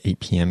Wednesday at 8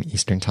 p.m.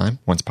 Eastern Time,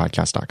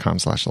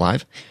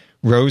 oncepodcast.com/live,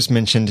 Rose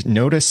mentioned,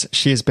 notice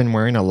she has been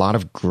wearing a lot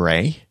of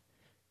gray.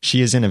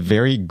 She is in a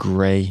very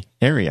gray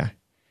area.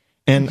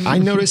 And I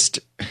noticed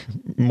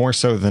more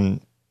so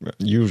than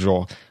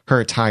usual,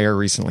 her attire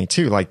recently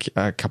too, like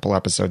a couple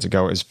episodes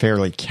ago, is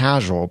fairly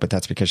casual, but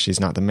that's because she's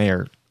not the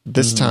mayor.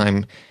 This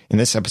time, in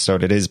this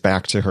episode, it is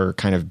back to her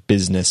kind of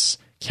business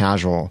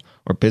casual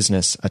or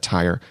business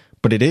attire.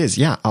 But it is,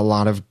 a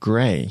lot of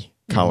gray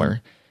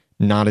color,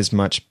 not as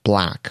much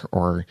black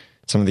or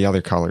some of the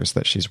other colors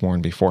that she's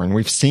worn before. And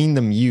we've seen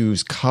them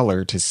use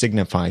color to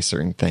signify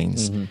certain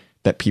things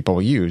that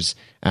people use,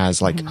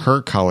 as like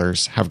her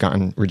colors have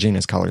gotten,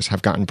 Regina's colors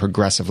have gotten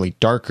progressively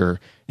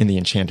darker in the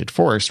Enchanted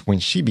Forest when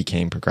she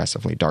became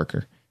progressively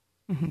darker.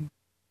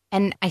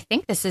 And I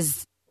think this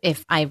is,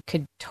 if I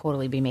could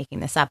totally be making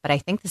this up, but I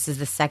think this is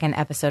the second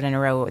episode in a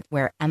row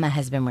where Emma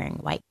has been wearing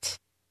white.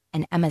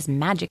 And Emma's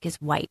magic is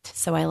white.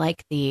 So I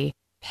like the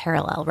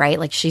parallel, right?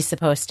 Like she's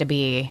supposed to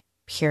be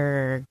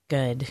pure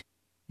good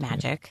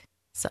magic.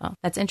 So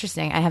that's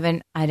interesting.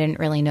 I didn't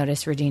really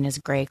notice Regina's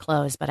gray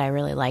clothes, but I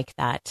really like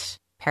that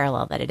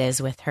parallel that it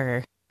is with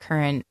her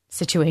current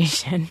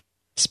situation.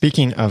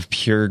 Speaking of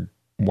pure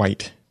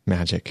white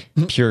magic,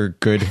 pure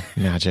good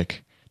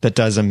magic that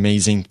does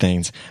amazing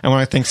things, I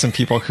want to thank some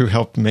people who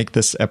helped make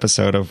this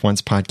episode of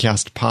Once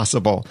Podcast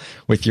possible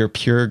with your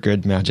pure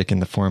good magic in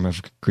the form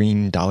of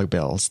green dollar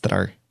bills that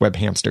our web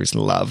hamsters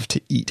love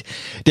to eat.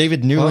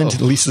 David Newland,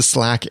 Lisa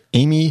Slack,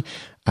 Amy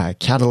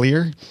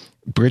Catalier,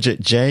 Bridget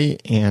J.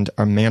 and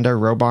Amanda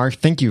Robar,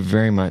 thank you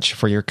very much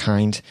for your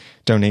kind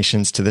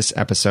donations to this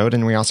episode.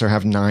 And we also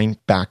have 9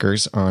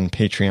 backers on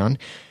Patreon.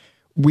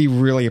 We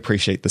really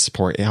appreciate the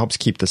support. It helps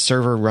keep the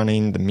server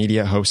running, the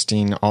media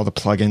hosting, all the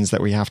plugins that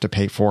we have to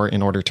pay for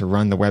in order to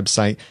run the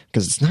website,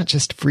 because it's not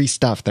just free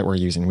stuff that we're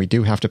using. We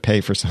do have to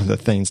pay for some of the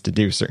things to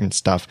do certain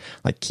stuff,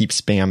 like keep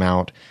spam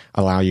out,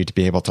 allow you to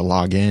be able to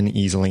log in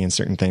easily and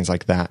certain things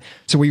like that.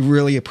 So we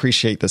really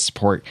appreciate the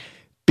support.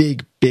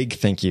 Big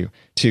thank you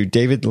to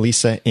David,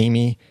 Lisa,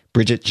 Amy,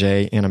 Bridget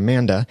J, and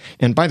Amanda.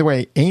 And by the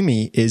way,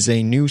 Amy is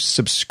a new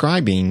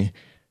subscribing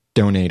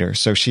donator.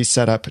 So she's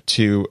set up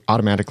to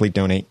automatically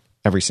donate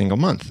every single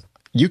month.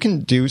 You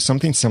can do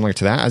something similar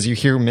to that. As you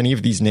hear many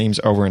of these names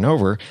over and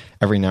over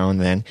every now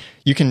and then,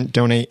 you can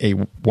donate a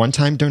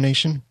one-time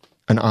donation,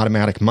 an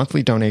automatic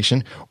monthly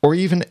donation, or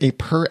even a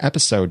per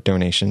episode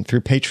donation through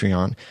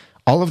Patreon.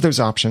 All of those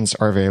options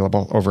are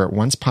available over at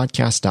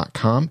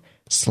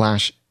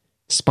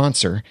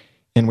oncepodcast.com/sponsor.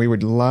 And we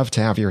would love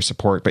to have your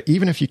support. But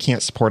even if you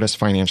can't support us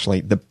financially,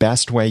 the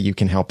best way you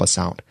can help us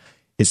out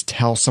is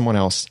tell someone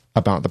else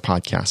about the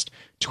podcast.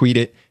 Tweet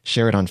it,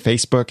 share it on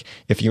Facebook.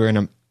 If you're in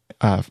a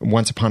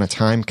Once Upon a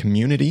Time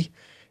community,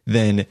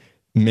 then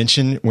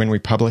mention when we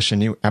publish a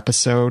new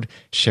episode,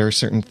 share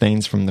certain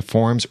things from the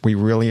forums. We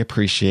really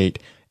appreciate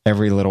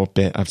every little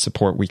bit of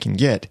support we can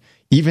get,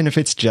 even if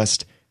it's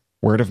just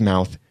word of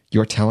mouth,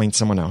 you're telling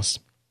someone else.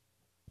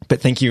 But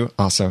thank you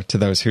also to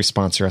those who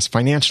sponsor us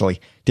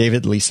financially,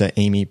 David, Lisa,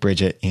 Amy,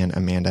 Bridget, and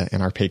Amanda,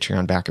 and our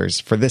Patreon backers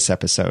for this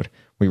episode.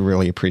 We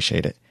really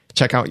appreciate it.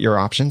 Check out your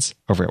options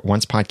over at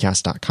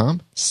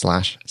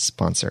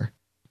oncepodcast.com/sponsor.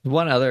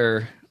 One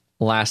other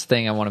last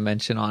thing I want to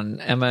mention on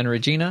Emma and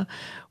Regina,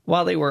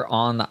 while they were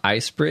on the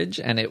ice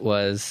bridge and it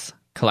was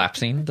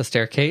collapsing, the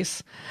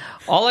staircase,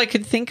 all I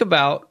could think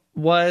about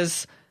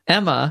was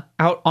Emma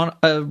out on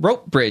a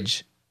rope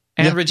bridge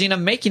and Regina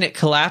making it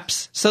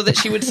collapse so that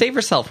she would save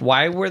herself.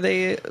 Why were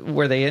they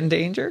in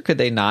danger? Could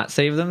they not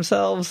save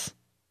themselves?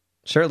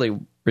 Surely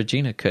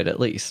Regina could, at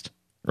least.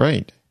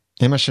 Right.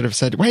 Emma should have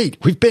said, wait,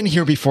 we've been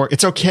here before.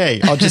 It's okay.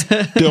 I'll just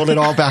build it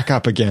all back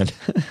up again.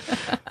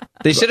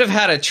 They should have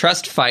had a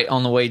trust fight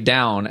on the way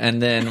down,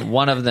 and then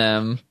one of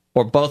them,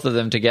 or both of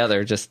them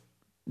together, just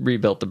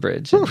rebuilt the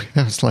bridge. Whew,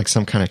 that was like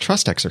some kind of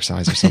trust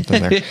exercise or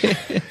something there.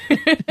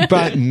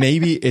 But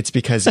maybe it's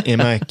because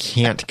Emma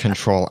can't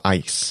control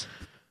ice.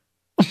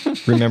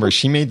 Remember,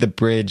 she made the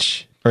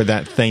bridge, or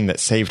that thing that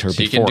saved her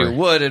she before. She can do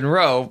wood and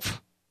rope,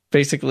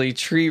 basically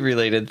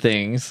tree-related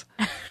things.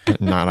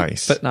 But not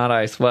ice. But not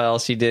ice. Well,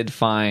 she did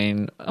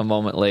find a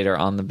moment later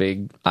on the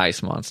big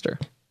ice monster.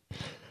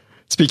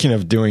 Speaking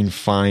of doing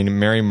fine,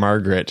 Mary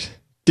Margaret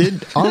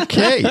did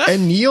okay.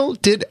 And Neil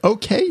did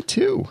okay,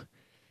 too.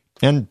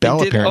 And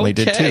Belle apparently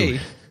did, too.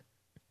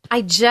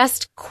 I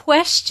just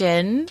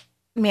question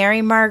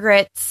Mary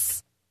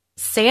Margaret's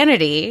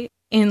sanity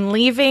in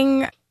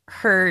leaving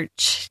her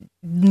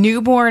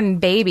newborn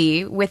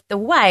baby with the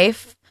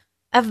wife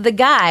of the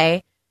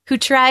guy who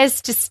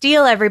tries to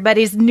steal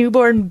everybody's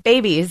newborn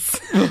babies.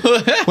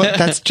 Well,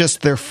 that's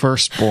just their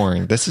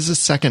firstborn. This is a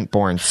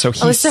secondborn, so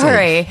he's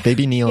sorry. safe.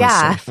 Baby Neil is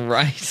safe.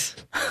 Right.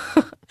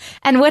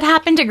 And what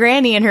happened to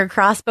Granny and her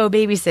crossbow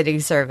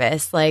babysitting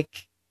service?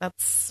 Like,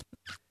 that's...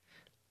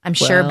 I'm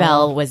sure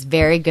Belle was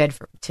very good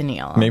to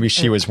Neil. Maybe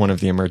she was one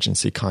of the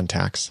emergency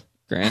contacts.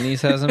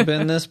 Granny's hasn't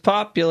been this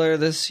popular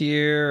this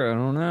year. I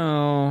don't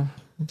know.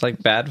 It's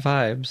like bad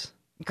vibes.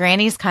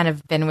 Granny's kind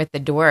of been with the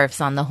dwarfs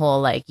on the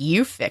whole, like,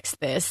 you fix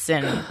this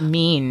and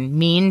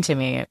mean to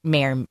me,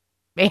 Mayor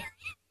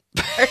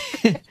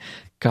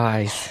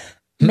Guys.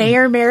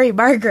 Mayor Mary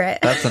Margaret.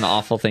 That's an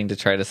awful thing to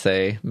try to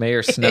say.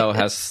 Mayor Snow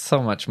has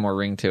so much more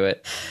ring to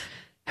it.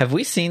 Have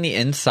we seen the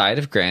inside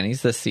of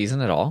Granny's this season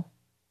at all?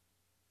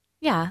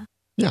 Yeah.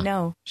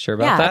 No. Sure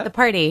about that? At the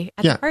party.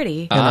 At the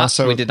party. And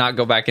also, we did not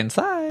go back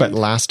inside. But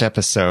last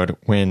episode,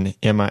 when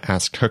Emma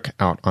asked Hook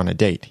out on a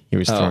date, he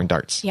was throwing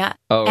darts. Yeah.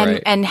 Oh,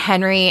 right. And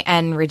Henry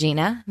and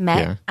Regina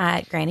met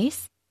at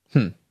Granny's.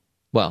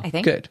 Well, I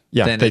think. Good.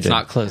 Yeah, then it's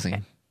not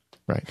closing.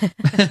 Okay.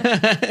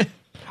 Right.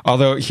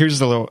 Although,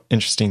 here's a little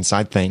interesting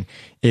side thing,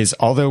 is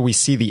although we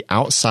see the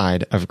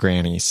outside of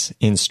Granny's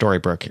in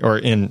Storybrooke, or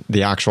in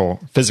the actual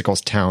physical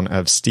town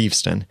of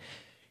Steveston,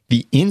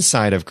 the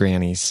inside of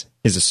Granny's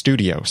is a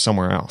studio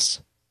somewhere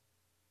else.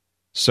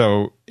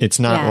 So it's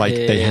not like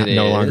they have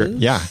no longer...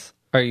 Yeah.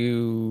 Are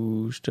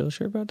you still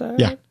sure about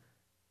that? Yeah.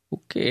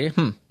 Okay.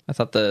 I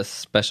thought the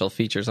special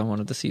features on one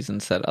of the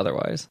seasons said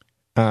otherwise.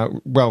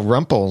 Well,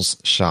 Rumpel's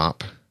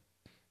shop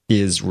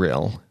is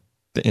real,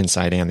 the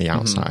inside and the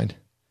outside.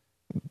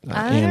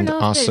 I don't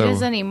know if it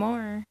is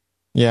anymore.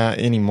 Yeah,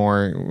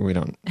 anymore. We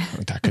don't...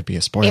 That could be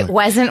a spoiler. It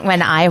wasn't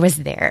when I was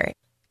there,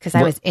 because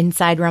I was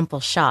inside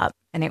Rumpel's shop.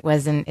 And it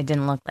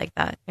didn't look like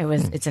that.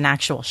 It's an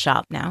actual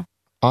shop now.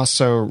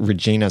 Also,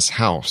 Regina's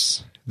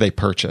house, they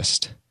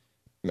purchased.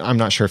 I'm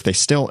not sure if they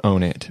still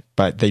own it,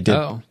 but they did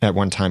at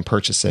one time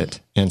purchase it.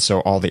 And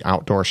so all the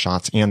outdoor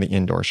shots and the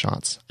indoor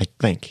shots, I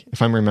think,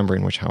 if I'm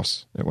remembering which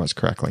house it was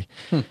correctly.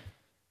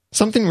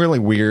 Something really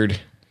weird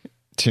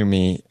to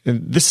me,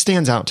 this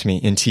stands out to me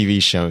in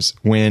TV shows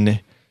when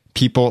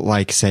people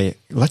like say,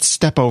 let's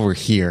step over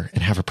here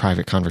and have a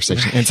private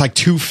conversation. And it's like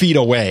 2 feet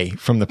away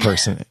from the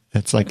person.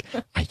 It's like,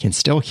 I can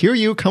still hear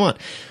you. Come on.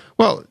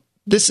 Well,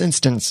 this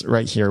instance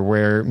right here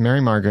where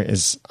Mary Margaret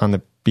is on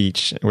the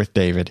beach with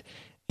David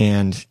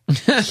and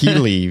he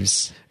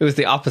leaves. It was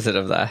the opposite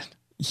of that.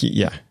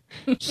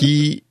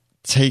 He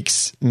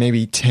takes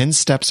maybe 10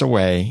 steps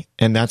away,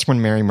 and that's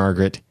when Mary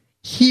Margaret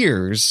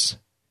hears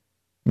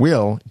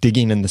Will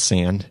digging in the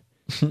sand.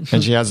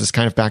 And she has this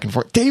kind of back and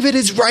forth. David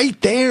is right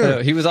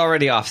there. He was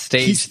already off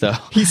stage, though.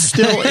 He's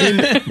still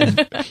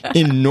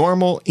in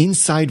normal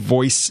inside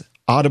voice,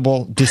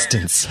 audible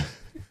distance.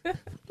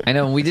 I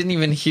know. We didn't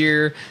even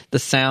hear the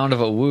sound of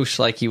a whoosh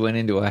like he went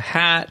into a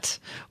hat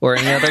or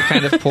any other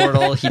kind of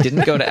portal. He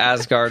didn't go to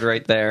Asgard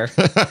right there.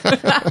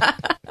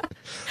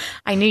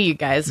 I knew you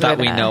guys that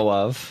would. We know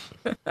of.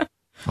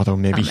 Although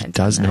maybe he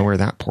does know where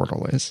that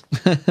portal is.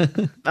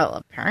 Well,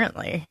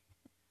 apparently.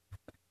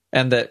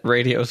 And that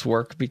radios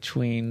work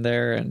between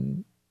there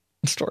and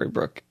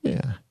Storybrooke.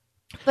 Yeah.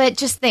 But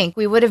just think,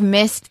 we would have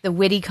missed the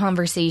witty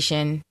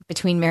conversation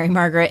between Mary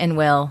Margaret and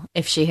Will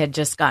if she had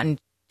just gotten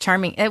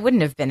Charming. It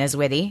wouldn't have been as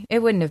witty. It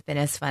wouldn't have been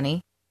as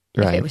funny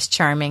if it was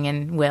Charming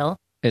and Will.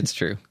 It's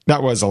true.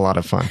 That was a lot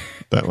of fun,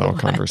 that little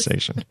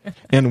conversation.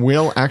 And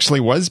Will actually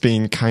was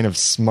being kind of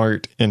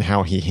smart in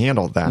how he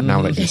handled that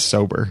now that he's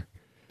sober.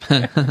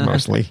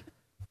 Mostly.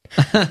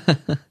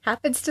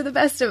 Happens to the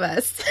best of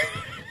us.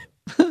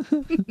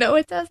 No,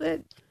 it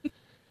doesn't.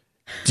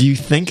 Do you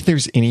think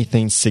there's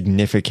anything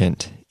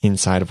significant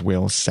inside of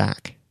Will's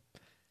sack?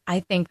 I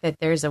think that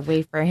there's a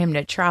way for him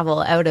to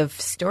travel out of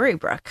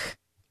Storybrooke.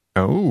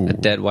 Oh. A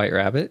dead white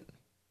rabbit?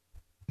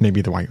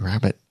 Maybe the white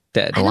rabbit.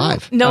 Dead.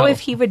 Alive. No,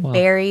 if he would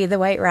bury the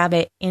white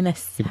rabbit in a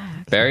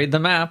sack. Buried the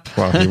map.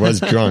 Well, he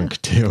was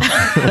drunk too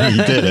when he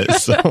did it,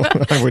 so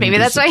I wouldn't Maybe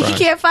that's why he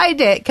can't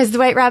find it, because the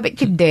white rabbit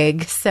could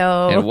dig,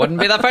 so... It wouldn't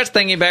be the first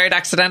thing he buried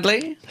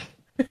accidentally.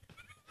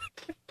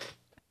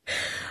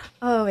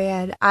 Oh,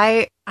 man.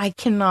 I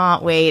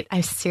cannot wait.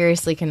 I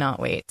seriously cannot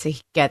wait to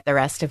get the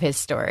rest of his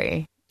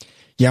story.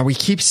 Yeah, we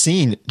keep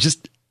seeing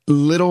just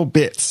little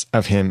bits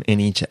of him in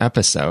each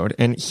episode,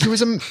 and he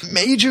was a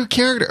major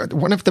character,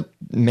 one of the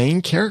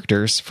main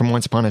characters from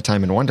Once Upon a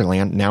Time in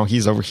Wonderland. Now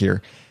he's over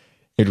here.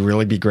 It'd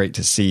really be great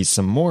to see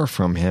some more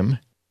from him.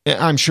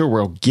 I'm sure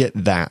we'll get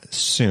that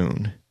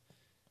soon.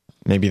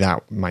 Maybe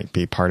that might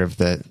be part of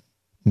the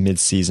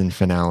mid-season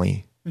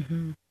finale.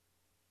 Mm-hmm.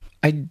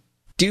 I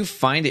do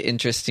find it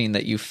interesting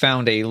that you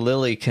found a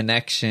Lily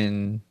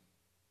connection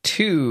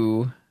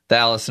to the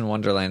Alice in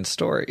Wonderland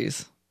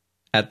stories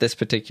at this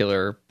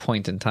particular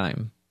point in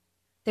time.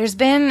 There's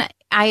been,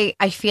 I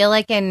feel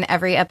like in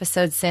every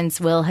episode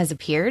since Will has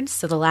appeared,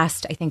 so the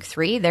last, I think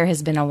 3, there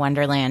has been a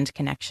Wonderland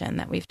connection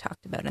that we've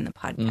talked about in the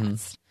podcast. Mm-hmm.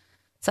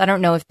 So I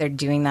don't know if they're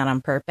doing that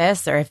on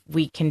purpose or if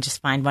we can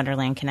just find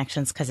Wonderland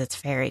connections because it's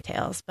fairy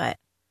tales, but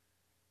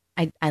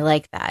I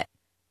like that.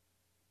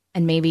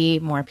 And maybe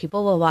more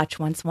people will watch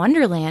Once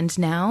Wonderland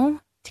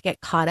now to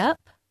get caught up.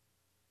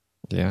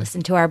 Yeah.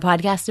 Listen to our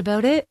podcast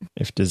about it.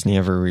 If Disney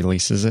ever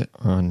releases it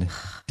on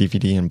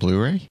DVD and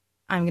Blu-ray.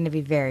 I'm going to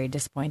be very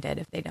disappointed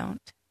if they don't.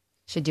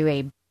 Should do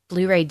a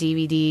Blu-ray,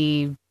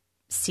 DVD,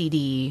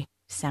 CD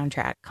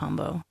soundtrack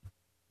combo.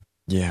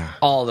 Yeah.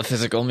 All the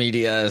physical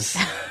medias.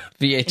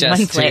 VHS in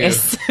one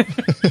place.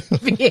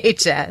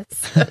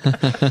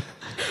 VHS.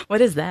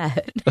 What is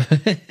that?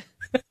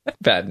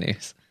 Bad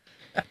news.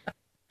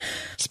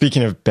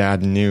 Speaking of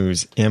bad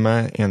news,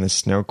 Emma and the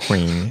Snow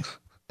Queen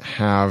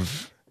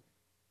have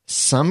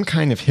some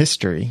kind of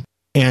history.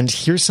 And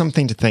here's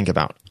something to think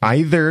about.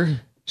 Either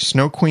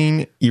Snow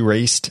Queen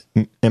erased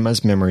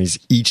Emma's memories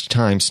each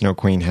time Snow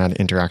Queen had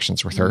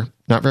interactions with her.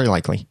 Not very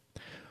likely.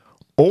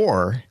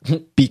 Or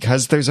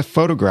because there's a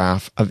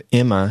photograph of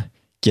Emma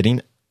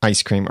getting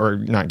ice cream, or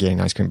not getting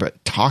ice cream,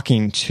 but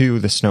talking to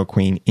the Snow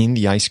Queen in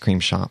the ice cream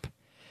shop.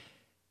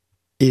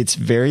 It's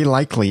very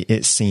likely,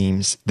 it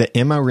seems, that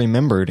Emma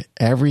remembered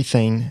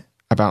everything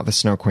about the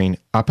Snow Queen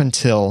up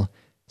until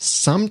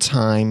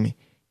sometime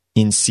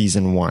in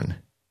season 1.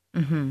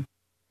 Mm-hmm.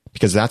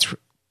 Because that's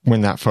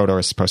when that photo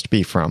is supposed to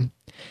be from.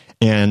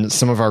 And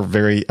some of our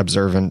very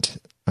observant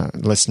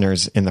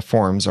listeners in the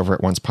forums over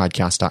at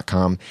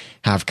oncepodcast.com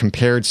have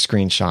compared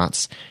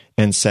screenshots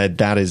and said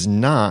that is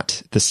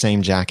not the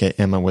same jacket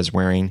Emma was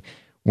wearing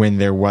when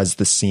there was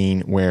the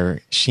scene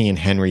where she and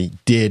Henry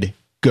did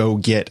go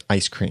get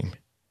ice cream.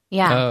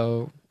 Yeah.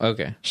 Oh,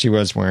 okay. She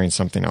was wearing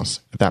something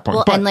else at that point.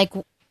 Well, but, and like,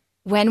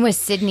 when was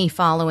Sydney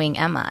following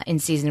Emma in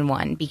season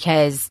 1?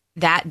 Because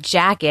that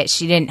jacket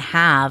she didn't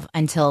have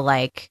until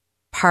like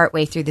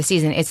partway through the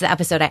season. It's the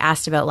episode I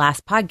asked about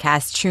last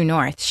podcast, True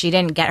North. She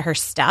didn't get her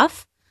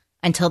stuff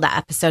until that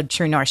episode,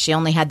 True North. She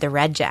only had the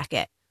red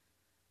jacket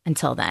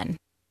until then,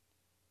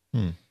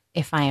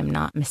 if I am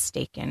not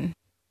mistaken.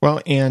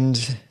 Well,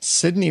 and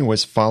Sydney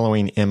was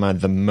following Emma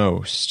the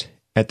most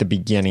at the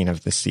beginning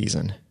of the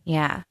season.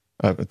 Yeah.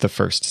 The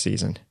first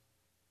season.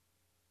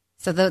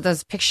 So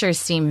those pictures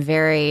seem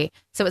very...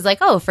 So it was like,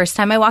 oh, first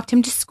time I walked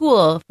him to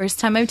school. First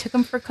time I took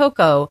him for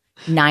cocoa.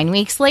 9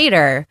 weeks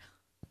later,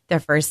 the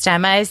first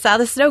time I saw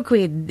the Snow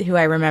Queen, who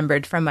I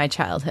remembered from my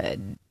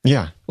childhood.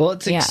 Yeah. Well,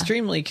 it's Yeah.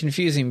 extremely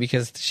confusing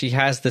because she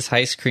has this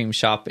ice cream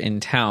shop in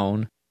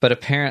town, but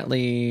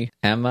apparently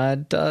Emma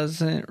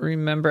doesn't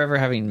remember ever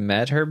having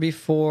met her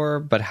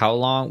before. But how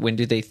long? When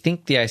do they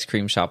think the ice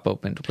cream shop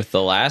opened? With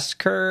the last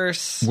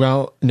curse?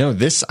 Well, no,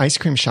 this ice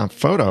cream shop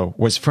photo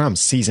was from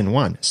season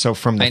 1. So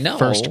from the I know,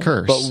 first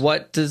curse. but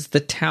what does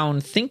the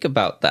town think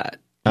about that?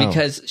 Oh.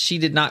 Because she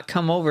did not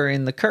come over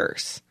in the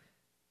curse.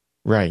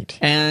 Right.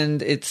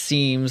 And it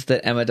seems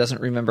that Emma doesn't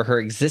remember her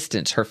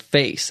existence, her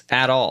face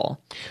at all.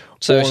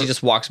 So Or- she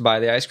just walks by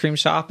the ice cream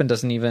shop and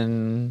doesn't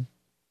even...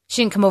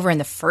 She didn't come over in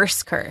the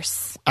first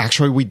curse.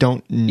 Actually, we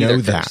don't know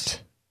Either that. curse.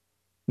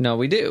 No,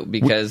 we do,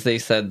 because they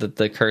said that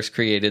the curse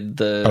created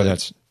the... Oh,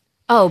 that's...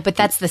 Oh, but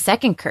that's the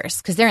second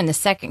curse, because they're in the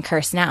second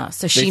curse now.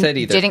 So They she said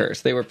either didn't...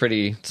 curse. They were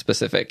pretty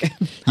specific.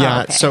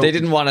 Yeah, okay. so... They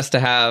didn't want us to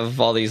have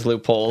all these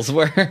loopholes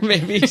where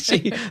maybe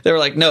they were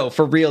like, no,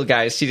 for real,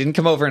 guys, she didn't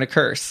come over in a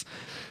curse.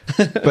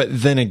 But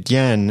then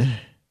again,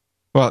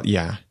 well,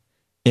 yeah,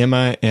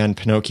 Emma and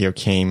Pinocchio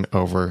came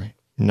over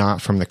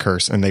not from the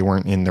curse, and they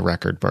weren't in the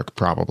record book,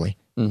 probably.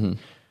 Mm-hmm.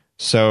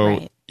 So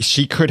Right.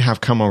 she could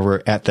have come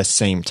over at the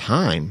same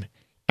time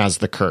as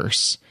the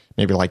curse,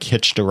 maybe like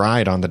hitched a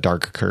ride on the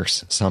dark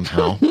curse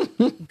somehow.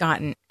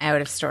 gotten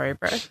out of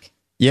Storybrooke.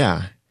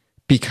 Yeah,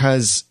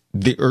 because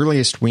the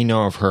earliest we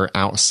know of her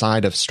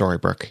outside of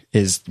Storybrooke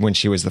is when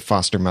she was the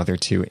foster mother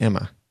to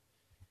Emma.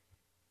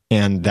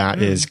 And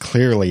that is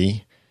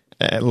clearly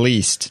at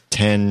least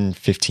 10,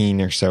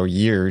 15 or so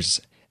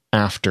years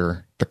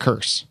after the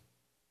curse.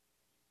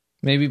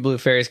 Maybe Blue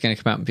Fairy's going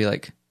to come out and be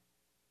like,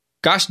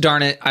 gosh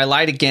darn it, I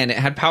lied again. It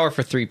had power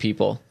for 3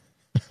 people.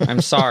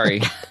 I'm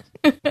sorry.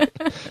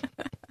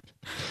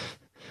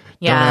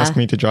 Yeah. Don't ask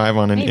me to drive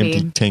on an maybe.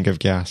 empty tank of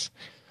gas.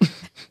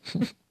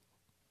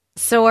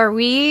 So are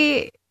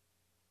we...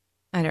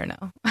 I don't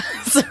know.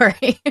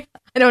 Sorry.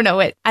 I don't know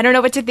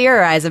what to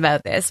theorize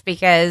about this,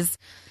 because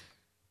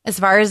as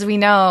far as we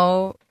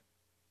know,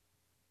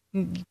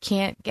 you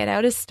can't get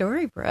out of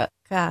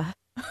Storybrooke.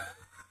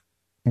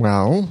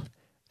 Well,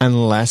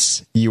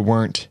 unless you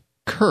weren't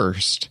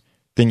cursed,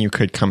 then you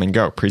could come and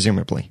go,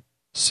 presumably.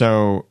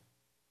 So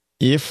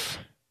if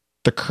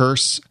the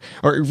curse,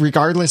 or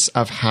regardless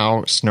of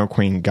how Snow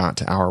Queen got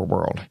to our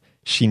world,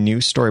 she knew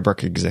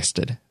Storybrooke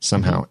existed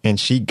somehow, and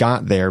she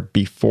got there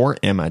before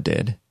Emma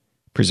did,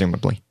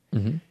 presumably.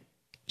 Mm-hmm.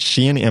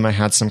 She and Emma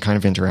had some kind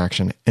of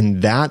interaction,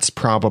 and that's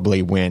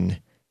probably when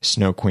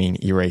Snow Queen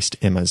erased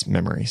Emma's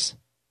memories.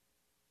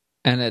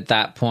 And at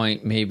that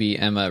point, maybe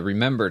Emma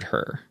remembered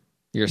her,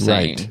 you're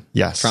saying, Right.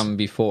 Yes. from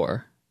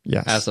before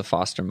Yes. as a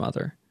foster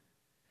mother.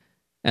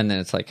 And then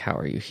it's like, how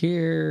are you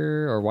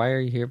here? Or why are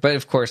you here? But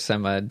of course,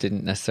 Emma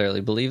didn't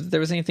necessarily believe that there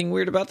was anything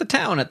weird about the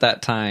town at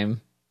that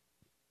time.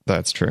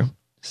 That's true.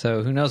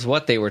 So who knows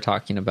what they were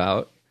talking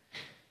about.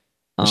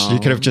 She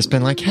could have just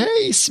been like,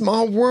 hey,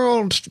 small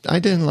world, I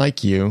didn't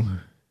like you.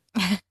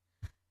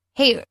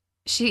 Hey,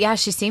 she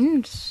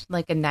seemed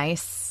like a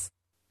nice,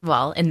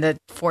 well, in the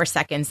 4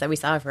 seconds that we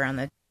saw of her on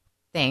the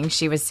thing,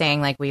 she was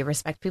saying like, we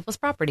respect people's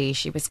property.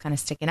 She was kind of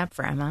sticking up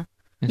for Emma.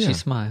 And Yeah. she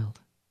smiled.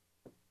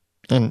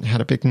 And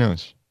had a big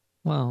nose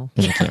Well,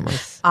 in the camera.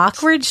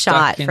 Awkward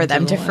shot Stuck for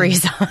them into to the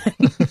freeze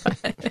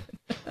on.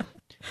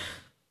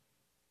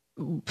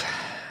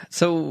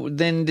 so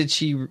then did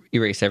she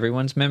erase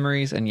everyone's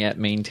memories and yet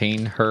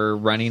maintain her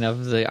running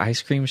of the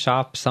ice cream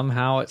shop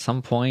somehow at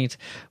some point?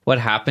 What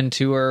happened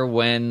to her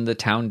when the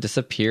town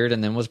disappeared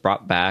and then was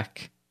brought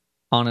back?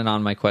 On and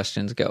on my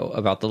questions go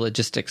about the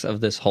logistics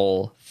of this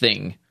whole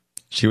thing.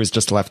 She was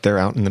just left there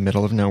out in the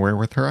middle of nowhere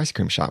with her ice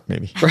cream shop,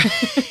 maybe.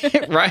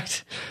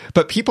 Right.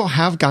 But people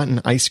have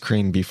gotten ice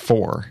cream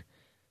before.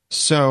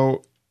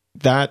 So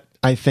that,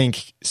 I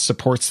think,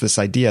 supports this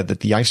idea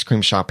that the ice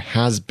cream shop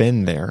has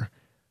been there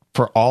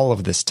for all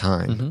of this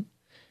time,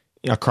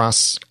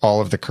 across all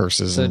of the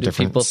curses So and do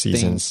different people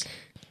seasons. think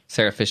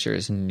Sarah Fisher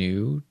is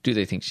new? Do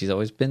they think she's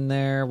always been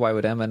there? Why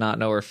would Emma not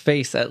know her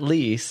face at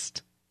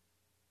least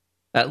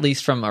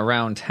from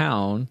around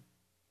town?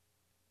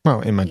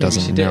 Well, Emma she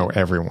doesn't did. know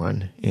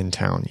everyone in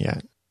town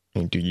yet. I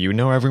mean, do you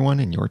know everyone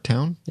in your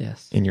town?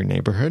 Yes. In your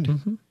neighborhood?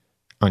 Mhm.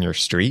 On your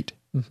street?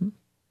 Mm-hmm.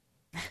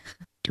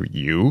 Do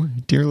you,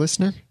 dear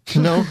listener,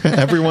 know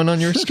everyone on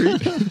your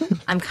street?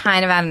 I'm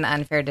kind of at an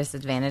unfair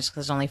disadvantage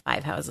because there's only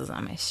 5 houses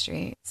on my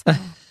street. So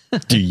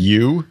Do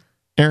you,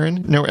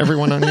 Aaron, know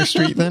everyone on your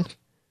street then?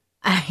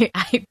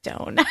 I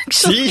don't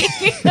actually.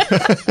 See?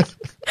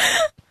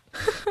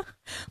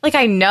 Like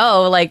I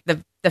know like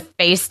the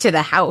face to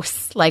the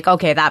house. Like,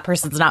 okay, that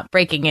person's not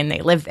breaking in, they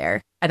live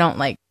there. I don't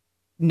like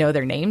know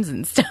their names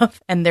and stuff.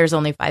 And there's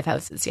only 5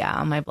 houses,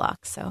 on my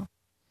block. So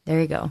there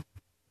you go.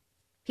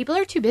 People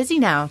are too busy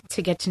now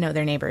to get to know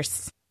their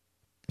neighbors.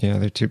 Yeah,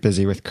 they're too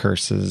busy with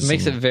curses. It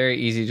makes it and- very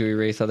easy to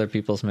erase other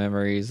people's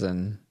memories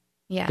and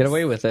Yes. get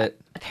away with it.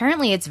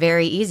 Apparently it's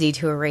very easy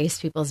to erase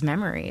people's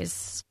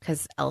memories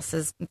because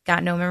Elsa's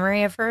got no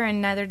memory of her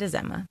and neither does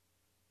Emma.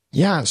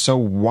 Yeah, so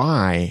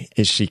why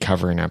is she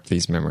covering up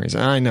these memories?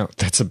 I know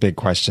that's a big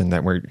question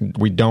that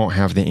we don't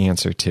have the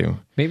answer to.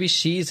 Maybe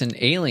she's an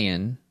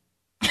alien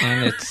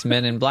and it's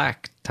Men in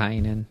Black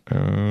tying in.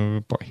 Oh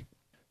boy.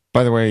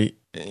 By the way,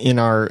 in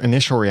our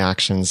initial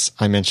reactions,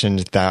 I mentioned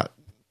that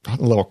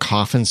little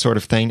coffin sort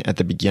of thing at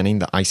the beginning,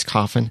 the ice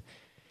coffin.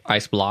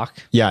 Ice block.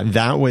 Yeah,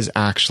 that was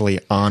actually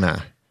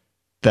Anna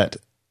that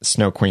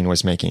Snow Queen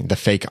was making, the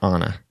fake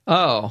Anna.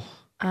 Oh.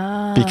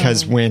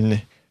 Because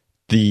when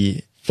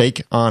the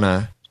fake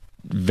Anna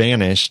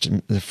vanished,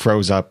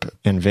 froze up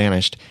and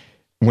vanished,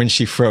 when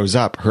she froze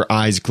up, her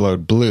eyes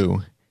glowed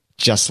blue,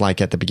 just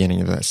like at the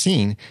beginning of that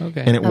scene.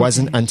 Okay. And it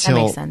wasn't That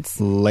until makes sense.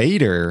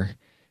 later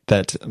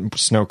that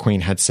Snow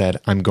Queen had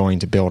said, I'm going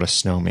to build a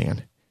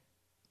snowman.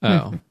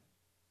 Oh.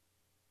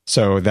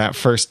 So that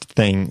first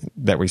thing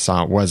that we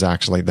saw was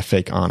actually the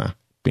fake Anna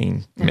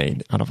being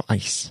made out of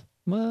ice.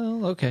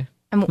 Well, okay.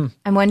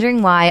 I'm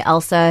wondering why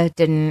Elsa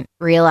didn't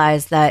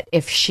realize that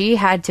if she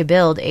had to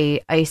build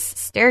a ice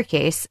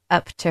staircase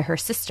up to her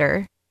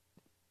sister,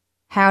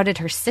 how did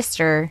her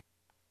sister,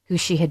 who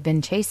she had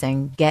been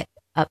chasing, get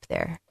up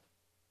there?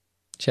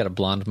 She had a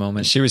blonde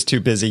moment. She was too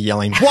busy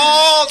yelling,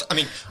 Walt! I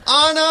mean,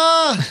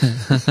 Anna!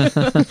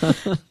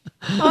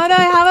 Anna,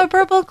 I have a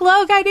purple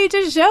cloak. I need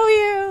to show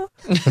you.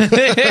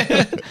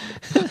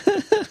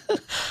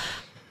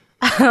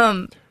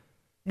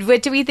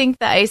 What do we think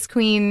the Ice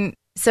Queen...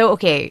 So,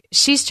 okay,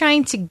 she's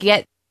trying to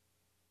get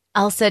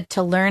Elsa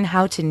to learn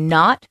how to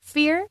not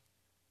fear.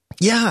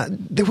 Yeah,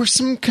 there were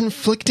some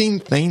conflicting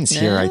things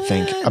here, I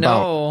think, about...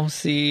 No,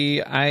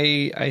 see,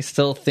 I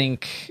still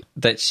think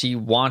that she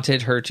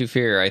wanted her to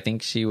fear. I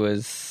think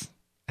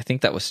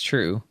that was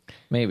true.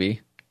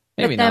 Maybe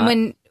But then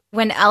not.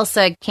 when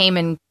Elsa came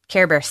and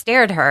Care Bear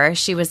stared her,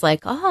 she was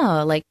like,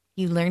 oh, like,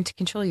 you learned to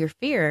control your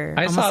fear.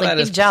 I Almost saw like, that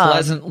good as job.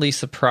 pleasantly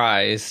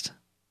surprised.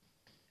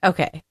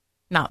 Okay,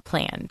 not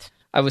planned.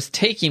 I was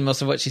taking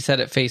most of what she said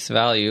at face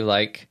value,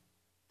 like,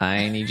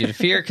 I need you to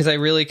fear because I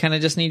really kind of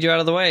just need you out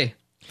of the way.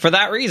 For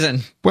that reason.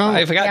 Well,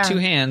 if I got yeah. 2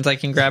 hands, I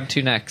can grab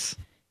 2 necks.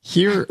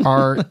 Here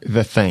are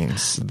the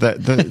things,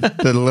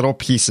 the little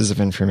pieces of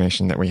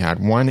information that we had.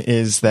 One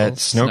is that Little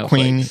Snow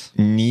Queen snowflakes.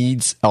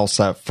 needs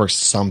Elsa for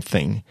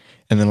something.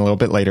 And then a little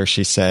bit later,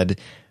 she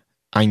said,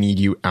 I need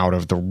you out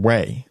of the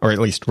way, or at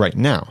least right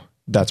now.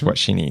 That's what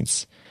she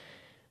needs.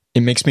 It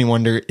makes me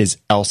wonder, is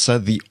Elsa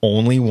the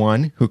only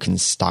one who can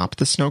stop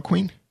the Snow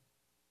Queen?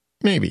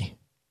 Maybe.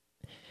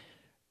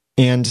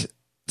 And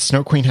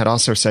Snow Queen had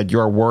also said,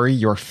 your worry,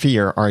 your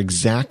fear are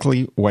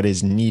exactly what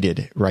is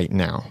needed right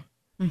now.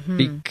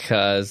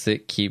 Because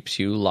it keeps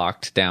you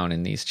locked down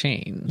in these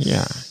chains.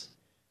 Yeah.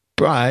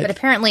 But But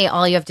apparently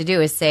all you have to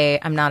do is say,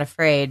 I'm not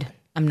afraid,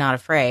 and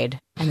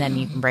then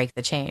you can break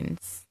the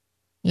chains.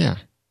 yeah,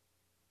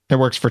 it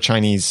works for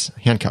Chinese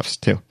handcuffs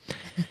too.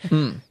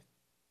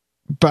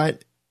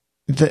 But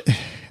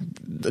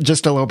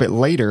just a little bit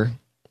later,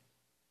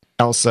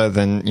 Elsa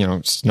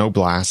then, snow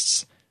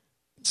blasts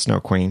Snow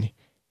Queen.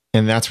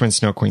 And that's when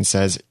Snow Queen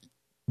says,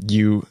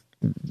 she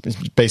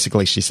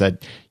said,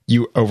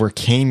 you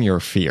overcame your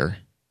fear.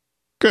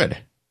 Good.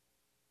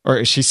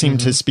 Or she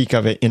seemed to speak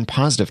of it in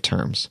positive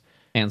terms.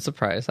 And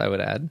surprise, I would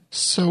add.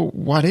 So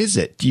what is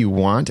it? Do you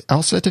want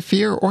Elsa to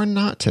fear or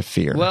not to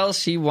fear? Well,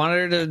 she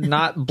wanted her to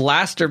not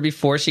blast her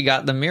before she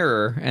got the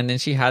mirror, and then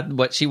she had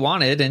what she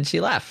wanted, and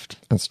she left.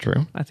 That's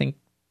true. I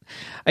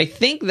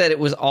think that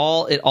it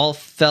all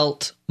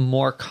felt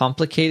more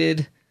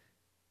complicated.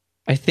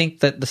 I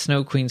think that the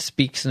Snow Queen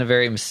speaks in a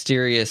very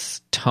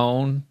mysterious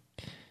tone,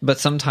 but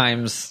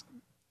sometimes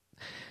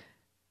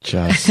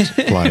Just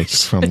like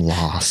from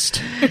Lost.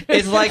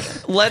 it's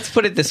like, let's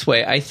put it this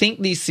way. I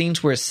think these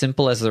scenes were as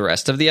simple as the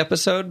rest of the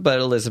episode, but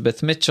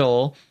Elizabeth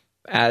Mitchell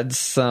adds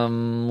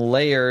some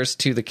layers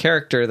to the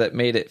character that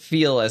made it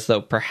feel as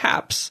though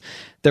perhaps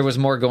there was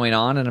more going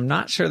on, and I'm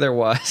not sure there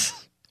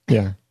was.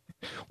 Yeah.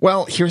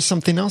 Well, here's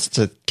something else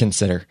to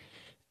consider.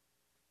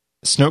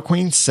 Snow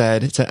Queen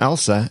said to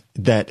Elsa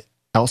that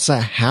Elsa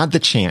had the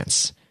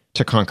chance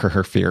to conquer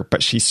her fear,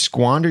 but she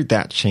squandered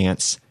that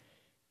chance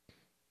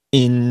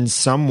in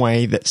some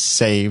way that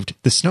saved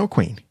the Snow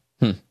Queen.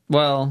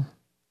 Well,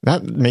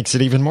 That makes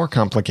it even more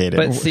complicated.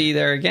 but see,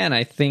 there again,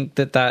 I think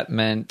that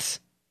meant,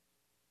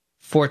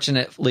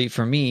 fortunately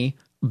for me,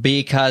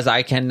 because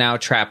I can now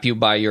trap you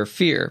by your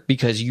fear,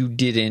 because you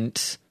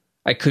didn't.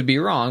 I could be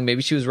wrong.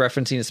 Maybe she was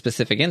referencing a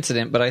specific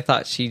incident, but I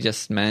thought she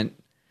just meant,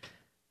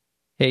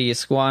 hey, you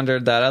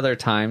squandered that other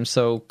time,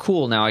 so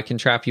cool, now I can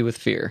trap you with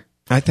fear.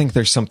 I think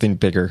there's something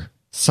bigger,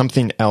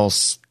 something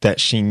else that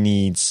she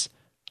needs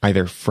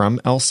either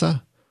from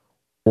Elsa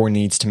or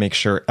needs to make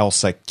sure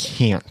Elsa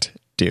can't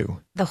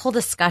do. The whole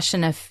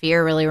discussion of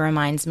fear really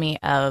reminds me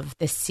of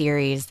this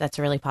series that's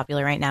really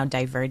popular right now,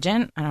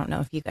 Divergent. I don't know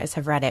if you guys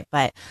have read it,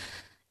 but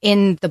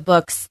in the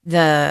books,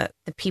 the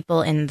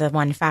people in the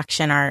one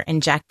faction are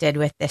injected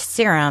with this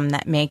serum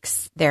that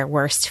makes their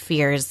worst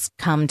fears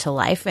come to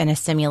life in a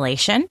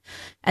simulation.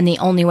 And the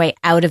only way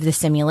out of the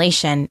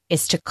simulation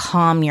is to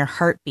calm your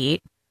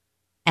heartbeat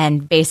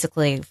and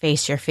basically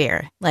face your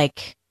fear.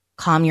 Like,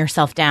 calm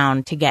yourself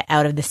down to get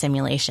out of the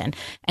simulation.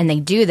 And they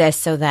do this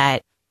so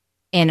that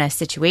in a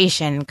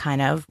situation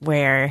kind of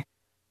where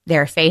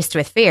they're faced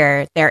with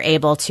fear, they're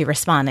able to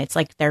respond. It's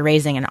like they're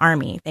raising an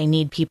army. They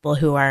need people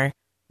who are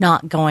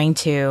not going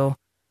to,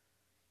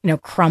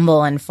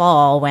 crumble and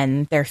fall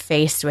when they're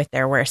faced with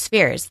their worst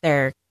fears.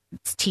 They're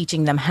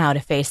teaching them how to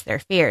face their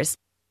fears.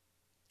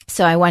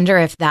 So I wonder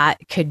if that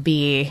could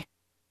be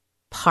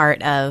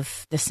part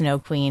of the Snow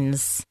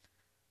Queen's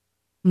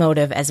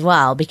motive as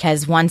well,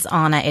 because once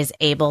Anna is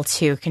able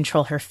to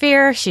control her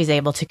fear, she's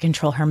able to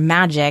control her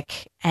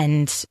magic,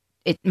 and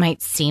it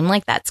might seem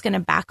like that's going to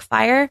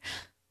backfire,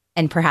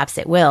 and perhaps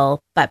it will,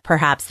 but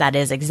perhaps that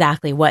is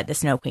exactly what the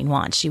Snow Queen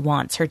wants. She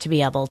wants her to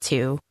be able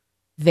to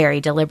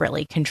very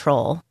deliberately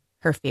control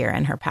her fear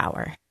and her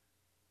power.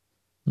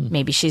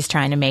 Maybe she's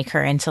trying to make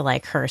her into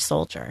like her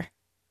soldier,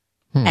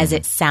 as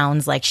it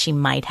sounds like she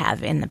might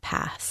have in the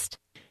past.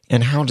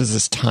 And how does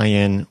this tie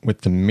in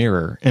with the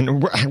mirror?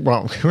 And,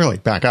 well, really,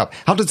 back up.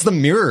 How does the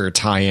mirror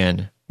tie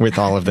in with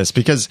all of this?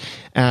 Because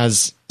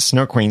as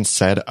Snow Queen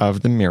said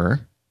of the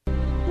mirror,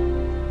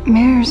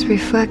 mirrors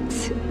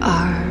reflect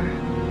our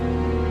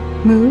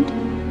mood,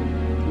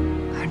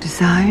 our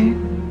desire,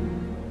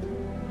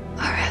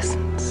 our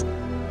essence.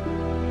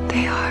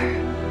 They are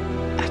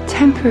a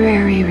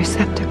temporary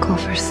receptacle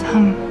for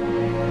some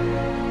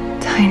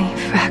tiny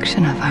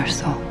fraction of our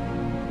soul.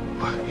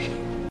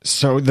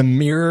 So the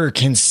mirror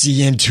can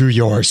see into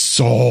your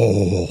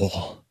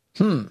soul.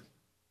 And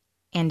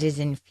is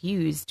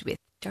infused with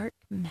dark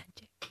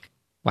magic.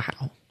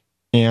 Wow.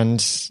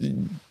 And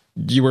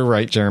you were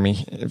right,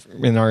 Jeremy.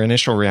 In our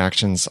initial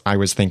reactions, I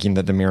was thinking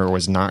that the mirror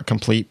was not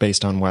complete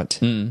based on what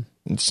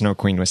Snow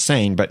Queen was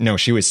saying. But no,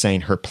 she was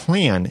saying her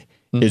plan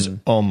is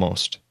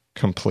almost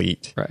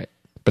complete. Right.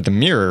 But the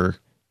mirror,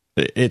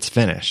 it's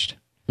finished.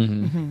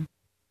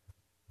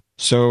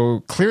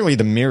 So clearly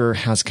the mirror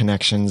has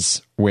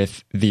connections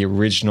with the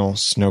original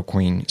Snow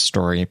Queen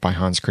story by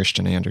Hans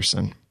Christian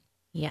Andersen.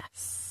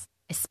 Yes.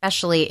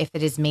 Especially if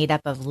it is made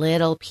up of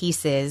little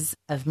pieces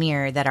of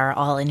mirror that are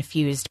all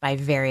infused by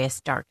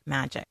various dark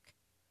magic.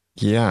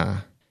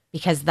 Yeah.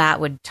 Because that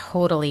would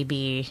totally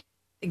be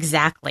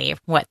exactly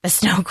what the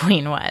Snow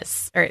Queen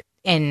was, or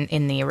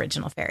in the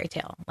original fairy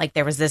tale. Like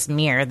there was this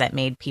mirror that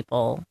made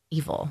people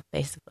evil,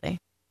 basically.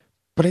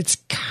 But it's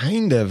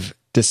kind of...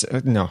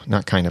 no,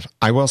 not kind of.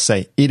 I will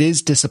say it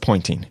is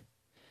disappointing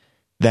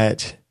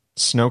that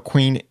Snow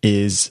Queen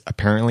is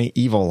apparently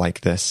evil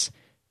like this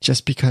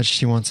just because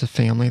she wants a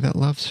family that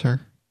loves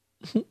her.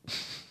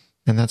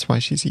 And that's why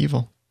she's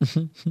evil.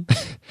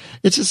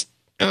 It's just,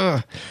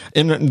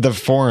 in the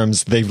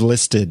forums, they've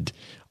listed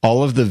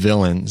all of the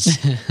villains.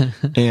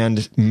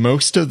 And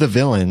most of the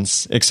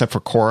villains, except for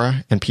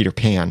Cora and Peter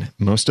Pan,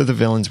 most of the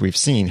villains we've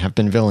seen have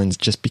been villains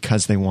just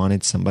because they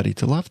wanted somebody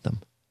to love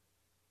them.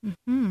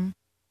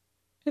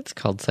 It's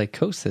called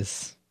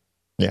psychosis.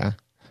 Yeah.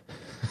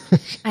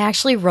 I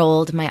actually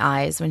rolled my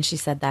eyes when she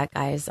said that,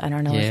 guys. I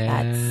don't know if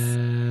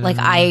that's... Like,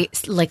 I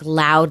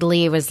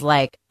loudly was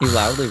like... You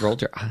loudly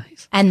rolled your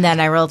eyes? And then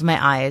I rolled my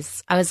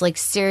eyes. I was like,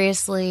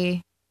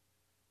 seriously?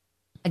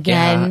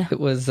 Again? Yeah, it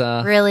was...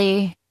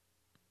 really?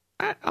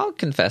 I'll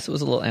confess, it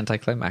was a little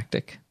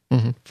anticlimactic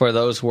for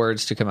those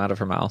words to come out of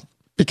her mouth.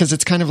 Because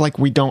it's kind of like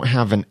we don't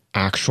have an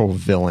actual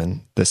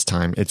villain this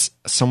time. It's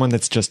someone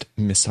that's just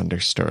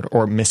misunderstood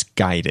or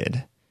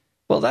misguided.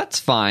 Well, that's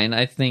fine.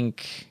 I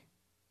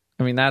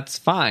mean, that's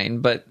fine,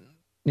 but,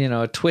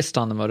 a twist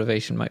on the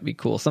motivation might be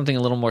cool. Something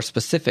a little more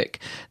specific.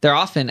 They're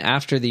often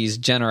after these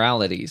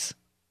generalities.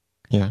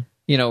 Yeah.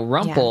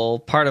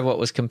 Rumpel, part of what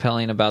was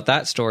compelling about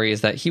that story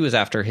is that he was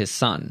after his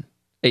son,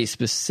 a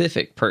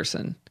specific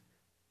person.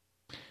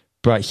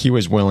 But he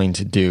was willing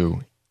to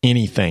do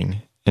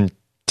anything and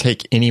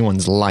take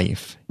anyone's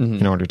life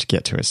in order to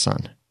get to his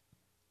son.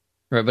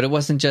 Right, but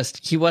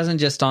he wasn't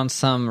just on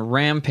some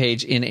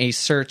rampage in a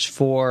search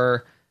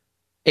for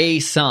a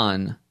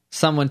son,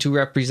 someone to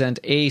represent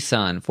a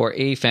son for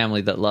a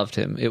family that loved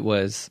him. It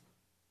was,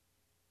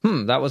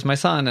 that was my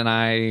son, and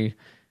I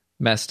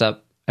messed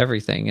up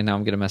everything, and now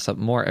I'm going to mess up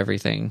more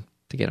everything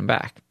to get him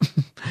back.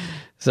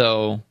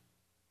 So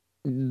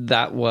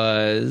that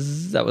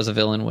was a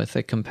villain with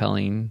a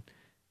compelling...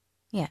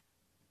 Yeah.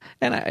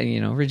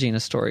 And,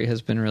 Regina's story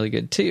has been really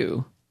good,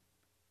 too.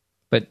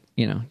 But,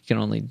 you can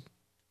only...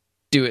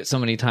 do it so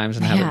many times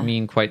and have it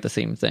mean quite the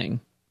same thing.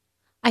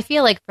 I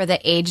feel like for the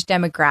age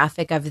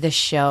demographic of the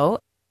show,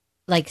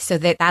 so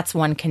that's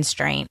one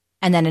constraint.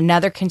 And then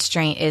another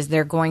constraint is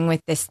they're going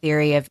with this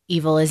theory of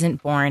evil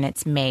isn't born,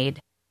 it's made.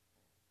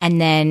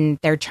 And then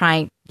they're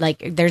trying,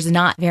 there's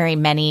not very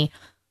many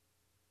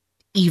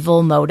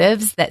evil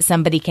motives that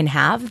somebody can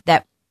have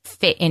that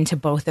fit into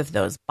both of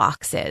those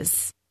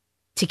boxes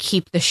to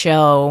keep the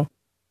show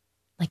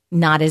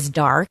not as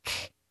dark,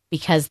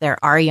 because there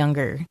are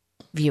younger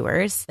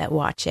viewers that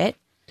watch it,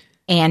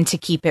 and to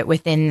keep it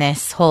within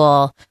this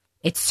whole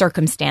it's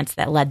circumstance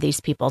that led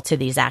these people to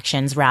these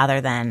actions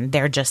rather than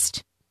they're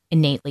just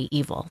innately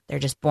evil. They're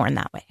just born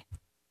that way.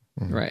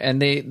 Right.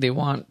 And they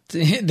want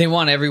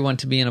everyone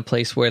to be in a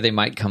place where they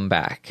might come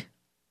back.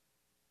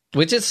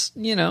 Which is,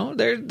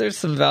 there's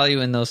some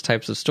value in those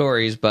types of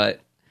stories,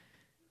 but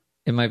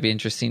it might be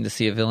interesting to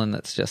see a villain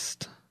that's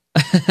just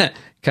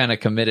kind of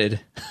committed.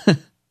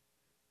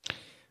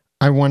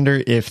 I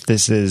wonder if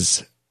this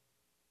is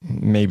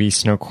maybe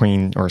Snow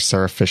Queen or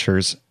Sarah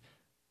Fisher's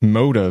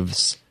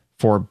motives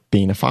for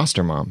being a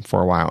foster mom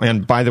for a while.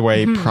 And by the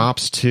way,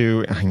 props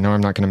to, I know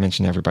I'm not going to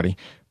mention everybody,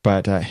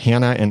 but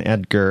Hannah and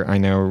Edgar, I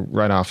know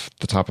right off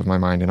the top of my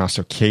mind, and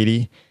also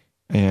Katie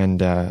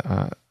and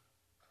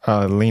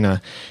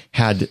Lena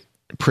had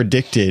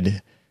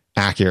predicted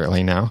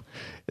accurately now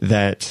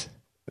that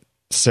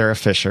Sarah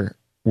Fisher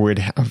would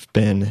have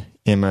been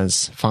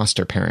Emma's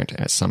foster parent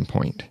at some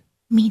point.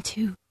 Me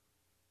too.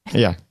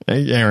 Yeah,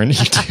 Aaron, you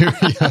too.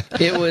 Yeah.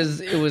 It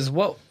was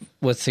what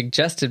was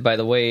suggested by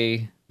the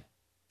way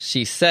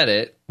she said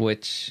it,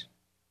 which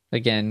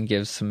again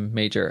gives some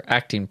major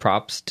acting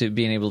props to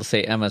being able to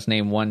say Emma's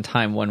name one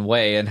time, one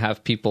way, and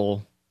have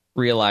people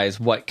realize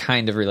what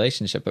kind of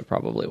relationship it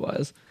probably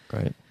was.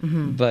 Right.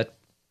 Mm-hmm. But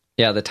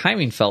yeah, the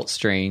timing felt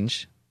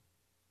strange,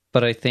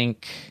 but I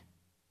think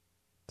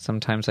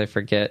sometimes I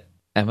forget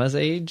Emma's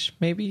age,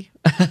 maybe.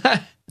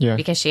 Yeah.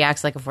 Because she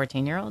acts like a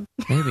 14-year-old?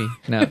 Maybe.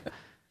 No,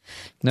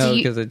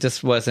 because it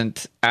just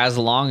wasn't as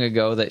long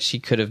ago that she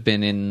could have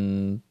been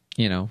in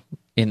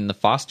the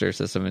foster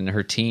system in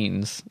her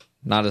teens.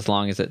 Not as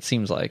long as it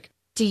seems like.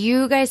 Do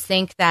you guys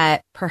think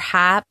that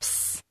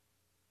perhaps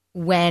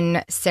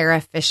when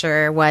Sarah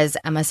Fisher was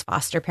Emma's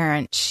foster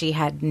parent, she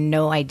had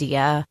no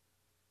idea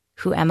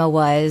who Emma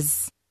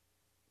was?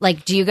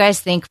 Like, do you guys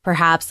think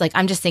perhaps, like,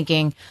 I'm just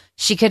thinking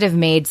she could have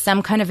made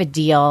some kind of a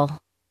deal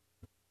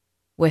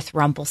with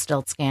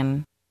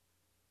Rumpelstiltskin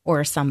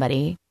or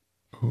somebody.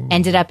 Ooh.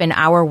 Ended up in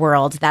our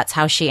world. That's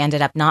how she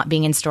ended up not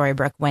being in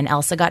Storybrooke. When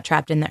Elsa got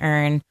trapped in the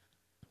urn,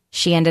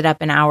 she ended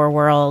up in our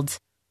world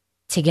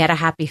to get a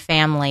happy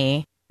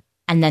family.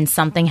 And then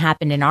something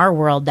happened in our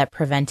world that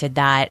prevented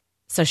that.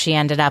 So she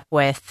ended up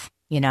with,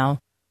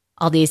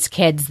 all these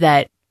kids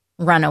that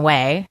run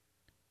away,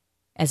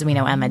 as we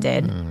know Emma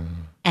did.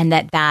 And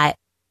that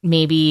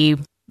maybe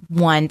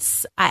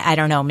once, I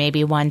don't know,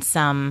 maybe once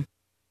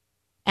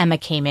Emma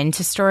came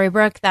into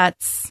Storybrooke,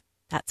 that's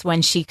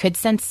when she could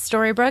sense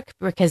Storybrooke,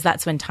 because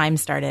that's when time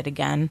started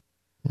again.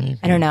 Maybe.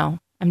 I don't know.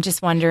 I'm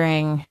just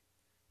wondering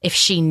if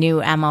she knew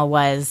Emma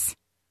was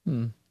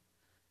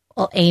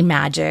a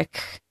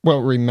magic.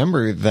 Well,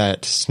 remember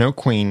that Snow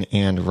Queen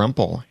and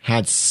Rumple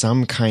had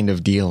some kind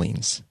of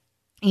dealings.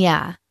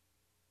 Yeah,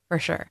 for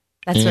sure.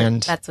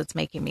 That's what's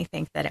making me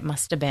think that it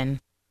must have been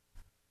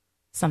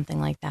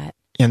something like that.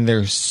 And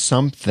there's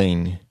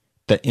something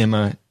that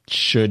Emma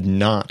should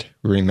not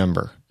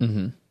remember.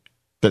 Mm-hmm.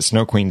 That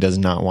Snow Queen does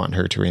not want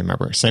her to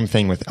remember. Same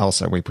thing with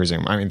Elsa, we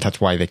presume. I mean, that's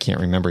why they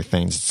can't remember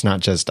things. It's not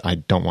just, I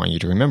don't want you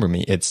to remember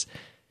me. It's,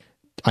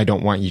 I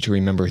don't want you to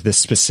remember this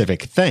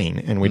specific thing.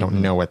 And we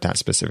don't know what that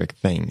specific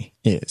thing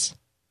is.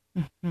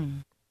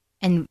 Mm-hmm.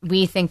 And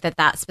we think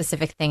that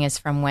specific thing is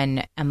from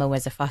when Emma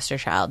was a foster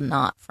child,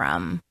 not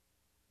from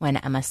when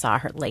Emma saw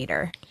her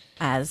later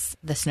as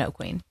the Snow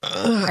Queen.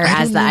 Or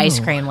as the ice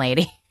cream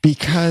lady.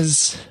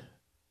 Because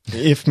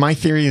if my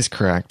theory is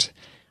correct,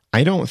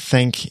 I don't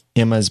think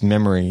Emma's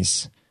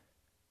memories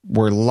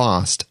were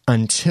lost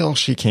until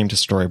she came to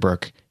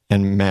Storybrooke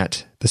and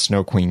met the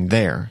Snow Queen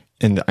there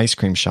in the ice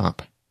cream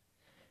shop.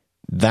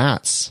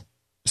 That's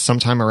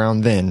sometime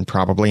around then,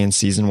 probably in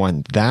season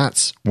 1,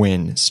 that's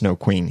when Snow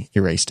Queen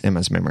erased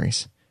Emma's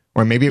memories.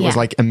 Or maybe it was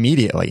like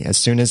immediately. As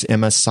soon as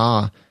Emma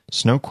saw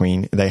Snow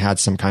Queen, they had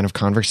some kind of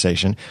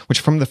conversation, which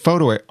from the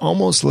photo, it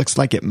almost looks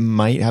like it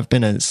might have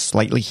been a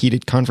slightly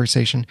heated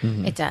conversation.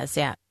 Mm-hmm. It does,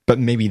 yeah. But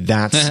maybe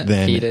that's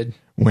then... heated.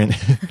 When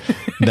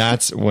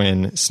that's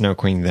when Snow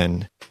Queen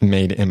then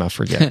made Emma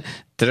forget.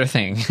 Did her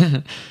thing.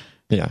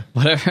 Yeah.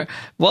 Whatever.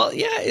 Well,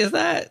 yeah, is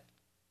that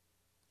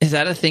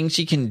a thing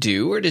she can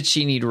do, or did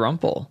she need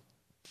Rumple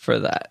for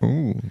that?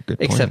 Ooh, good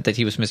point. Except that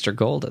he was Mr.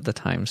 Gold at the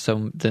time,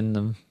 so then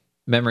the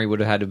memory would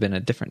have had to have been a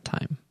different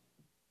time.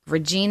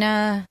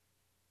 Regina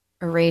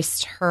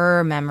erased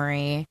her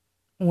memory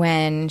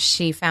when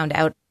she found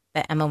out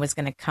that Emma was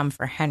going to come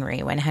for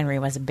Henry when Henry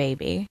was a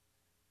baby.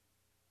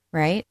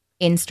 Right?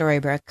 In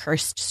Storybrooke,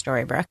 cursed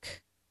Storybrooke,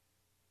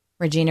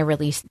 Regina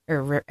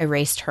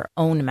erased her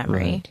own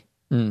memory.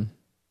 Right.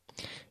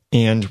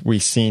 And we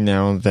see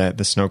now that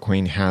the Snow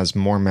Queen has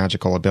more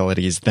magical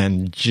abilities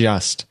than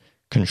just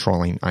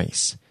controlling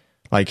ice.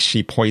 Like,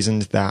 she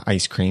poisoned that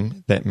ice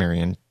cream that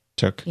Marion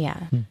took.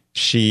 Yeah.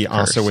 She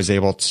also was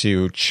able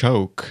to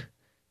choke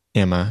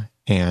Emma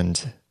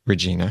and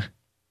Regina.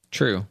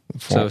 True.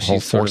 So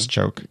she's force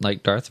choke.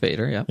 Like Darth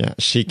Vader, yeah. Yeah,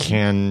 she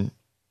can...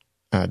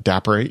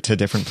 dapperate to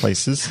different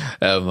places.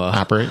 Emma,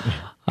 operate.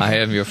 I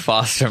am your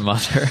foster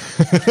mother.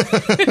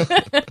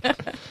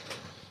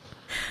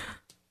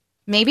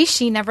 Maybe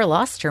she never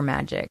lost her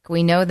magic.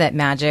 We know that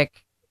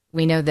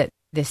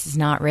this is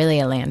not really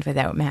a land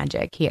without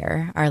magic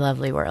here, our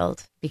lovely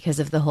world, because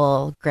of the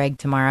whole Greg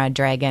Tamara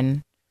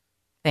dragon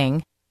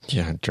thing.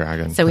 Yeah,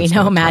 dragon. So we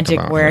know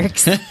magic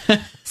works.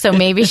 So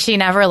maybe she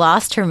never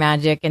lost her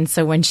magic. And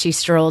so when she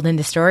strolled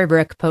into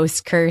Storybrooke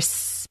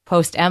post-curse,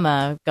 post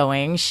Emma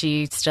going,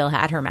 she still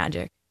had her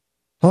magic.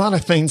 A lot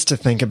of things to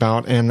think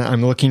about, and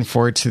I'm looking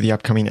forward to the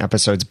upcoming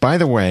episodes. By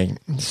the way,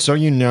 so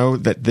you know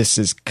that this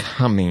is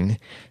coming,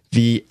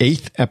 the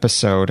 8th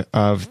episode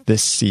of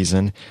this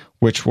season,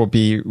 which will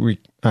be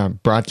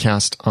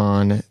broadcast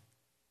on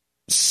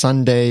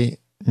Sunday,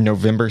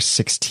 November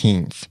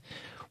 16th,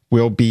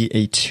 will be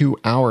a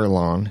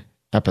 2-hour-long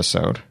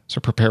episode. So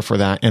prepare for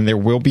that. And there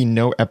will be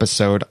no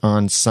episode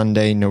on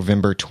Sunday,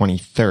 November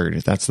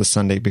 23rd. That's the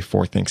Sunday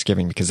before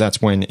Thanksgiving, because that's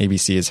when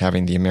ABC is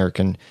having the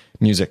American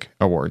Music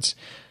Awards.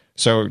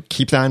 So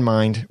keep that in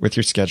mind with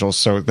your schedules.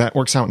 So that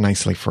works out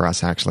nicely for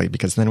us, actually,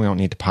 because then we don't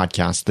need to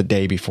podcast the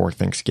day before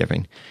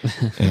Thanksgiving.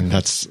 And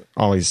that's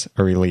always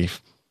a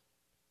relief.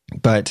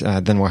 But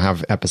then we'll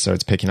have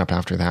episodes picking up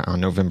after that on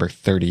November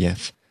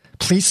 30th.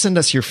 Please send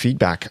us your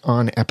feedback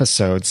on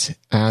episodes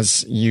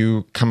as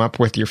you come up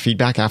with your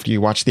feedback after you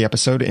watch the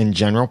episode. In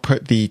general,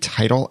 put the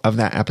title of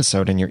that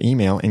episode in your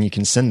email, and you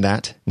can send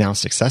that now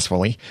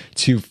successfully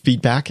to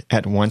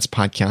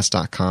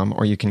feedback@oncepodcast.com,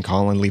 or you can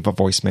call and leave a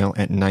voicemail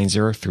at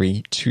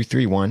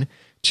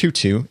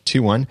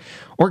 903-231-2221,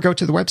 or go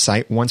to the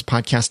website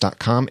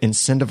oncepodcast.com and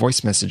send a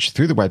voice message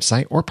through the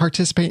website, or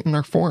participate in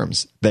our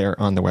forums there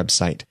on the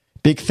website.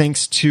 Big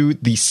thanks to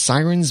the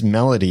Sirens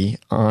Melody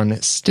on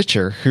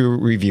Stitcher, who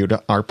reviewed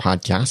our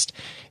podcast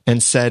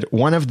and said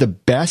one of the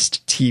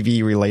best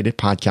TV-related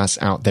podcasts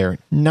out there,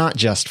 not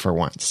just for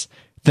once.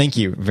 Thank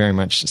you very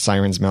much,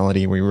 Sirens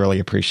Melody. We really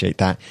appreciate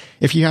that.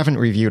 If you haven't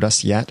reviewed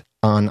us yet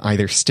on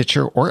either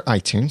Stitcher or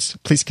iTunes,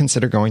 please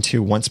consider going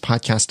to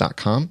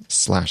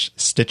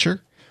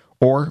oncepodcast.com/Stitcher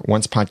or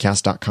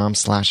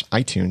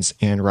oncepodcast.com/iTunes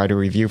and write a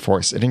review for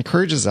us. It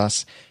encourages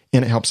us,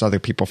 and it helps other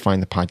people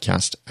find the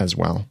podcast as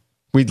well.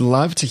 We'd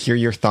love to hear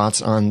your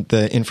thoughts on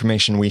the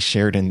information we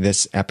shared in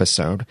this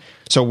episode.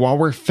 So while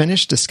we're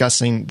finished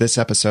discussing this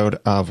episode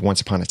of Once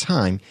Upon a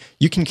Time,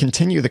 you can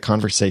continue the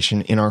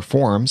conversation in our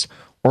forums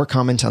or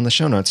comment on the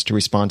show notes to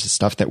respond to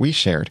stuff that we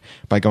shared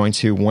by going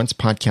to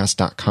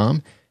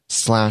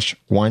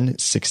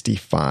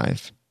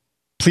oncepodcast.com/165.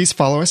 Please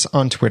follow us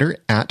on Twitter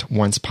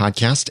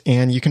 @OncePodcast,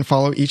 and you can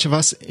follow each of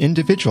us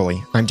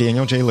individually. I'm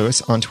Daniel J.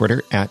 Lewis on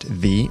Twitter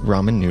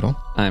 @TheRamenNoodle.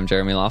 I'm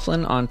Jeremy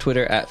Laughlin on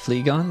Twitter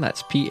 @Phlegon.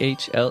 That's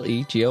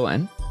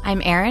PHLEGON.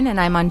 I'm Erin, and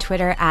I'm on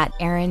Twitter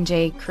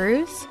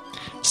 @AaronJCruz.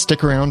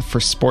 Stick around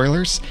for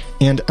spoilers,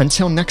 and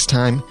until next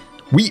time,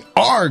 we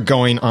are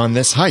going on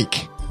this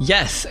hike.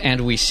 Yes,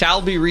 and we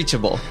shall be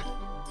reachable.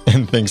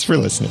 And thanks for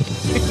listening.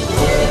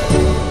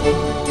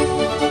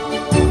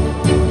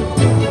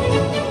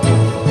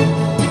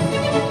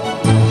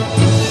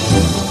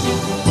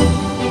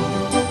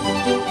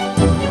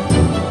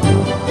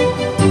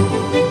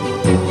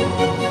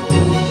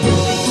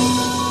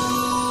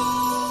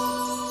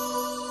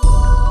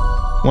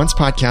 Once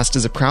Podcast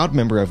is a proud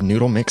member of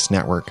Noodle Mix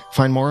Network.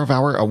 Find more of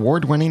our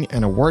award-winning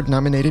and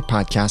award-nominated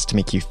podcasts to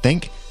make you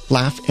think,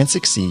 laugh, and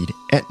succeed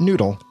at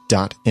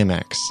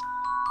noodle.mx.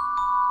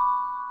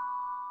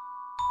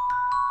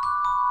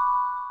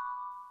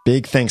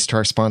 Big thanks to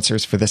our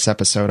sponsors for this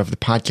episode of the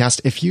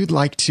podcast. If you'd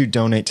like to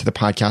donate to the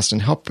podcast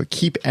and help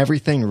keep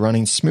everything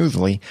running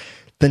smoothly,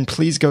 then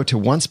please go to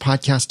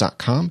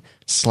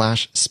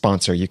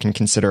oncepodcast.com/sponsor. You can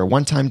consider a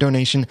one-time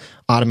donation,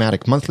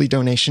 automatic monthly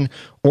donation,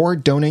 or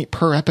donate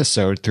per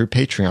episode through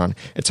Patreon.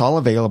 It's all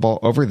available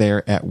over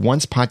there at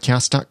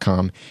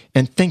oncepodcast.com,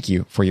 and thank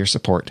you for your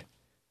support.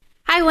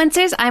 Hi,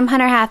 Oncers. I'm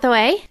Hunter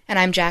Hathaway. And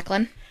I'm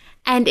Jacqueline.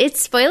 And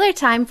it's spoiler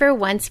time for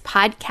Once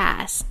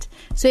Podcast.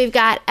 So we've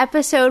got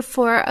episode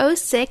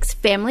 406,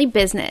 Family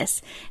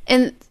Business.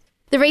 And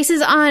the race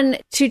is on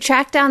to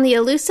track down the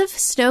elusive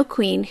Snow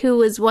Queen, who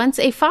was once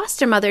a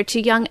foster mother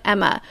to young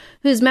Emma,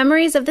 whose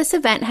memories of this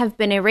event have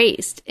been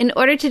erased. In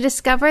order to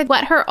discover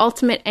what her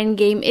ultimate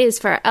endgame is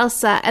for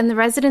Elsa and the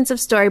residents of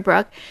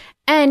Storybrooke,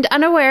 and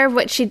unaware of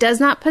what she does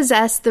not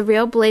possess, the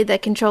real blade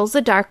that controls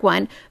the Dark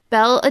One,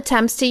 Belle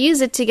attempts to use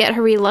it to get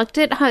her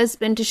reluctant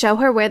husband to show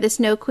her where the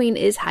Snow Queen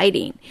is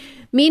hiding.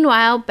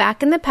 Meanwhile,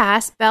 back in the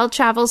past, Belle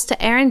travels to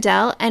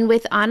Arendelle and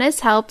with Anna's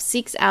help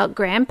seeks out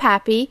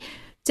Grandpappy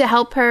to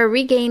help her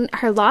regain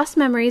her lost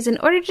memories in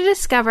order to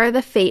discover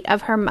the fate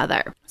of her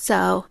mother.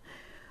 So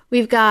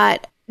we've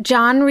got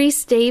John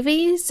Rhys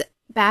Davies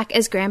back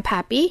as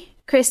Grandpappy,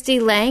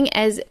 Christy Lang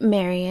as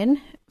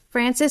Marion,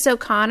 Frances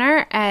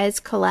O'Connor as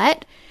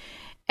Colette,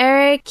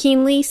 Eric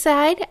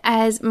Keenlyside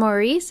as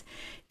Maurice,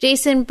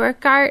 Jason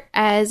Burkhart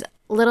as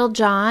Little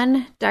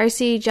John,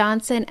 Darcy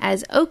Johnson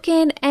as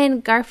Oaken,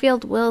 and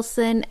Garfield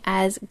Wilson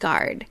as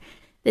Guard.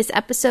 This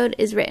episode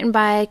is written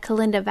by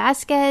Kalinda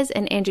Vasquez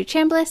and Andrew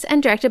Chambliss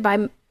and directed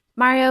by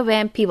Mario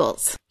Van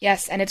Peebles.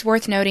 Yes, and it's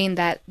worth noting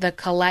that the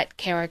Colette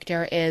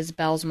character is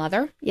Belle's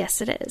mother.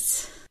 Yes, it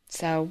is.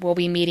 So we'll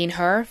be meeting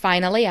her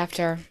finally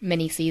after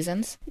many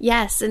seasons.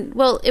 Yes, and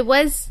well, it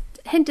was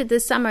hinted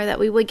this summer that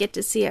we would get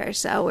to see her,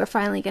 so it's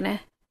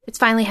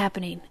finally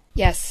happening.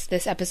 Yes,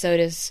 this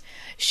episode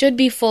should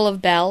be full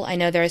of Belle. I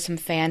know there are some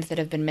fans that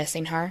have been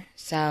missing her,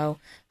 so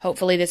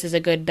hopefully this is a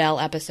good Belle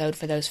episode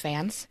for those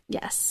fans.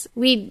 Yes.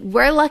 We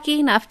were lucky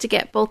enough to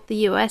get both the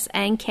US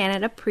and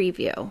Canada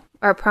preview,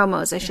 or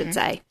promos, I should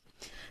say.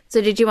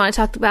 So did you want to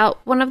talk about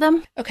one of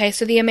them? Okay,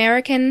 so the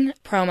American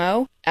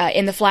promo,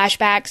 in the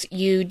flashbacks,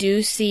 you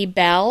do see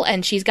Belle,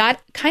 and she's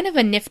got kind of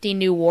a nifty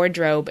new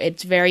wardrobe.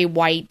 It's very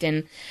white,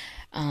 and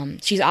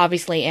she's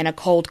obviously in a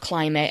cold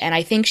climate, and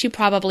I think she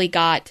probably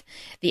got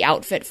the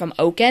outfit from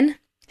Oaken,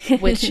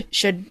 which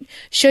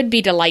should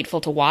be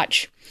delightful to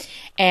watch.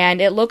 And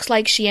it looks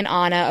like she and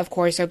Anna, of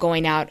course, are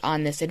going out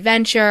on this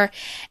adventure,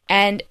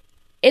 and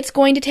it's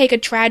going to take a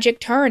tragic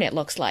turn, it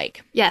looks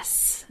like.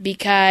 Yes.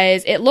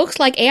 Because it looks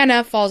like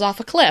Anna falls off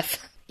a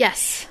cliff.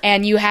 Yes.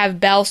 And you have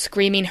Belle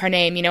screaming her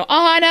name,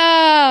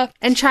 Anna!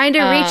 And trying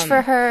to reach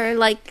for her,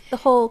 like the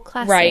whole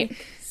classic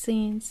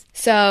scenes.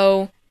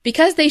 So,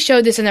 because they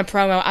showed this in the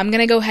promo, I'm going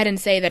to go ahead and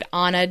say that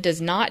Anna does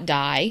not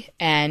die,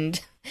 and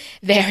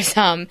there's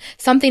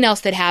something else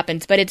that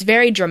happens, but it's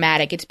very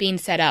dramatic. It's being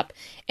set up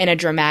in a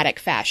dramatic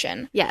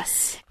fashion.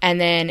 Yes.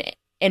 And then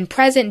in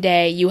present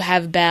day, you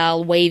have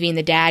Belle waving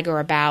the dagger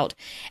about,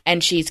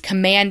 and she's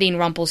commanding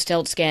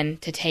Rumpelstiltskin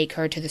to take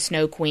her to the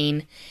Snow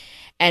Queen.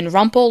 And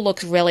Rumple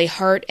looks really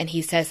hurt, and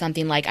he says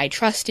something like, "I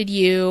trusted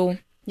you."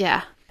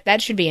 Yeah.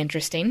 That should be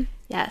interesting.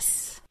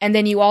 Yes. And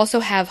then you also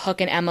have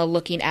Hook and Emma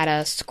looking at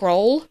a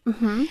scroll,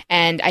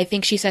 and I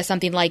think she says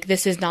something like,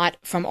 "This is not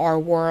from our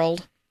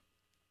world."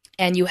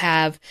 And you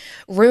have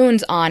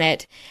runes on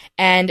it,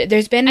 and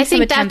there's been I some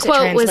think that attempts at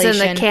quote was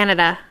translation. in the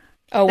Canada.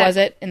 Oh, was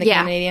it? In the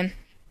yeah. Canadian?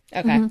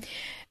 Okay.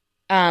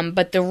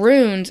 But the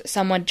runes,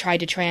 someone tried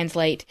to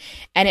translate,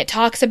 and it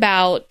talks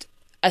about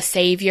a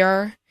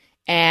savior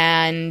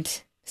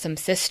and some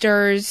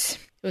sisters.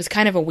 It was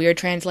kind of a weird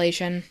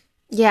translation.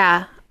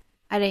 Yeah.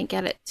 I didn't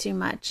get it too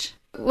much.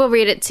 We'll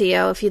read it to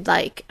you if you'd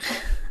like.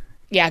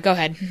 Yeah, go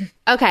ahead.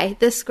 Okay,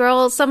 the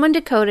scroll, someone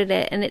decoded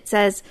it, and it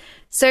says,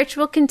 "Search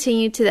will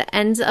continue to the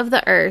ends of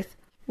the earth.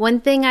 One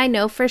thing I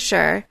know for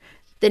sure,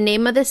 the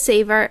name of the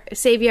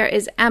savior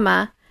is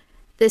Emma.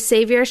 The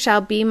savior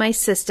shall be my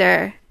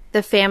sister.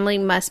 The family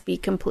must be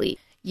complete."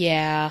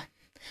 Yeah.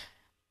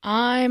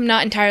 I'm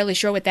not entirely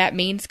sure what that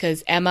means,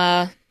 because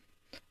Emma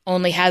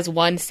only has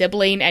one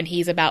sibling, and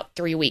he's about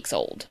 3 weeks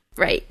old.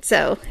 Right,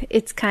 so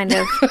it's kind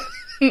of...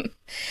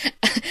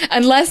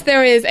 Unless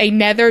there is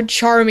another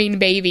charming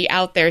baby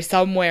out there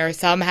somewhere,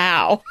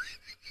 somehow.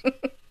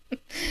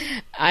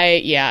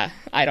 I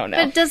don't know.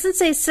 But it doesn't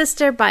say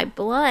sister by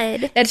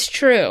blood. That's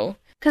true.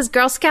 Because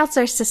Girl Scouts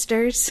are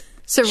sisters.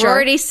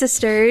 Sorority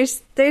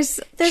sisters. There's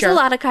Sure. a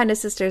lot of kind of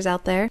sisters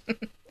out there.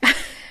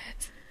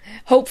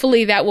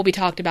 Hopefully that will be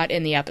talked about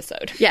in the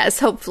episode. Yes,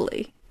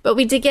 hopefully. But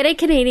we did get a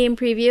Canadian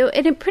preview,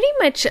 and it pretty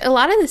much a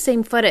lot of the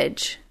same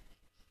footage.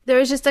 There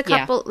was just a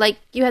couple, like,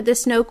 you had the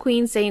Snow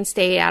Queen saying,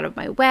 "Stay out of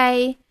my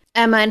way."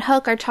 Emma and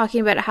Hook are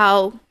talking about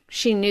how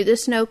she knew the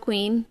Snow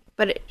Queen,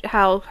 but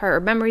how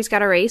her memories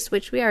got erased,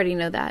 which we already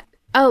know that.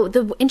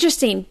 Oh,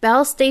 interesting.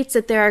 Belle states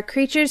that there are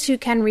creatures who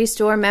can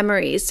restore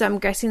memories, so I'm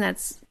guessing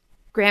that's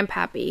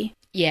Grandpappy.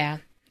 Yeah,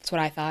 that's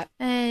what I thought.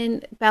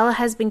 And Bella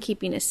has been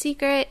keeping a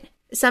secret.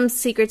 Some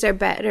secrets are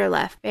better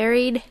left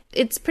buried.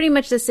 It's pretty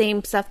much the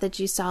same stuff that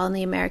you saw in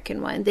the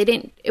American one.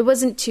 It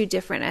wasn't too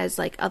different as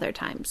like other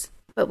times.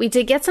 But we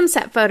did get some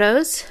set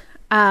photos.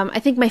 I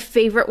think my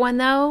favorite one,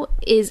 though,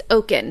 is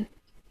Oaken.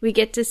 We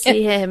get to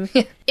see him.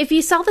 If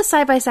you saw the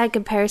side-by-side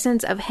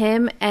comparisons of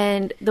him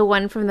and the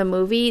one from the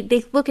movie,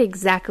 they look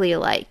exactly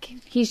alike.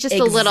 He's just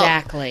he's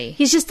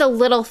just a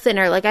little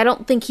thinner. Like, I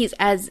don't think he's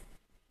as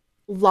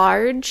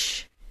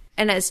large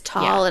and as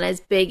tall and as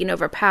big and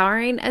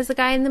overpowering as the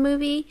guy in the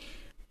movie.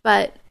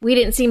 But we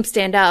didn't see him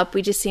stand up.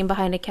 We just see him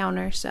behind a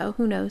counter. So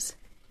who knows?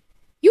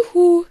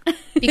 Yoo-hoo!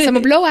 Become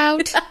a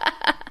blowout.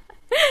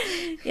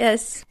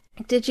 Yes.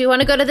 Did you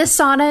want to go to the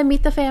sauna and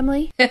meet the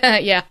family?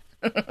 Yeah.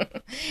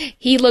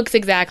 He looks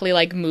exactly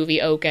like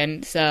movie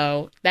Oaken,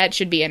 so that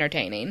should be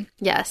entertaining.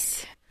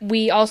 Yes.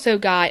 We also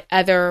got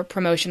other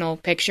promotional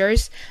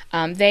pictures.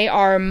 They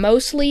are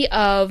mostly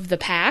of the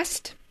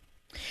past,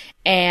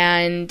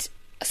 and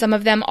some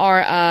of them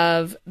are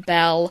of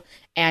Belle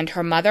and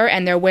her mother,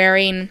 and they're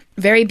wearing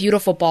very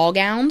beautiful ball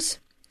gowns.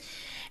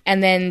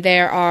 And then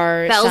there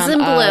are Belle's some in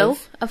blue,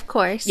 of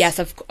course. Yes,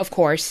 of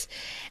course.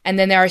 And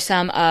then there are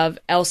some of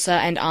Elsa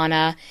and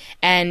Anna.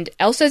 And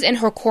Elsa's in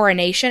her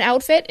coronation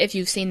outfit. If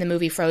you've seen the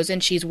movie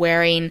Frozen, she's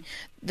wearing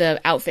the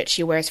outfit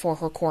she wears for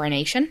her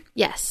coronation.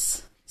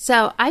 Yes.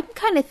 So I'm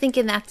kind of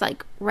thinking that's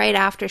like right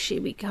after she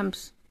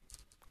becomes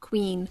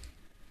queen.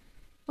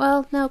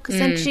 Well, no, because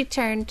then she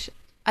turned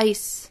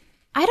ice.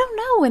 I don't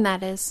know when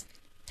that is.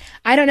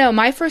 I don't know.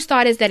 My first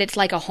thought is that it's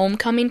like a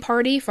homecoming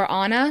party for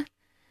Anna.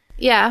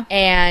 Yeah.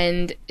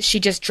 And she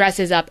just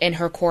dresses up in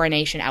her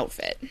coronation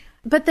outfit.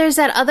 But there's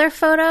that other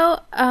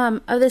photo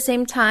of the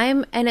same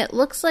time, and it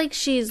looks like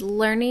she's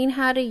learning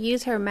how to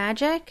use her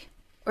magic,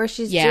 or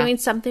she's doing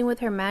something with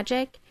her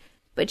magic,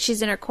 but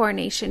she's in her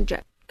coronation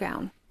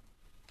gown.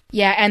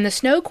 Yeah, and the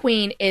Snow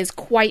Queen is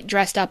quite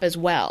dressed up as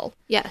well.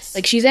 Yes.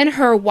 Like, she's in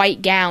her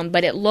white gown,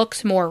 but it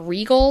looks more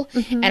regal,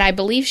 and I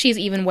believe she's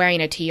even wearing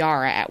a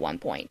tiara at one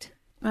point.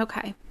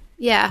 Okay.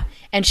 Yeah.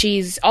 And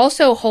she's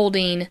also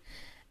holding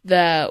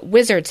the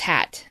wizard's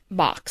hat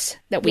box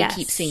that we Yes.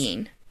 keep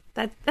seeing.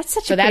 That's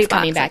such So a pretty that's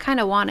coming box. I back. kind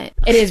of want it.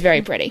 It is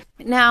very pretty.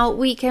 Now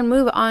we can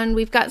move on.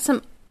 We've got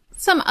some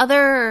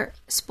other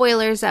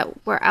spoilers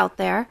that were out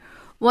there.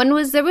 One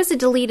was there was a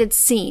deleted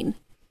scene.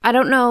 I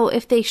don't know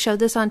if they showed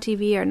this on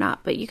TV or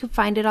not, but you can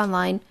find it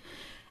online.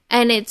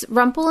 And it's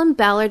Rumple and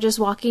Belle are just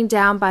walking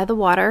down by the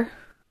water.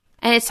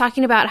 And it's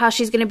talking about how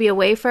she's going to be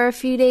away for a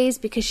few days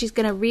because she's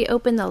going to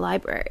reopen the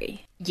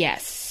library.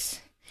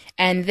 Yes.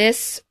 And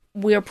this,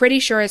 we're pretty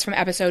sure, is from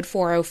episode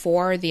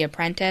 404, The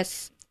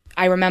Apprentice.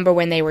 I remember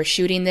when they were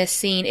shooting this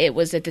scene, it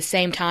was at the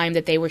same time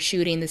that they were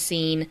shooting the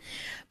scene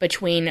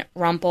between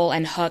Rumple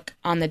and Hook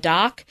on the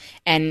dock,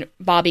 and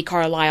Bobby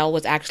Carlyle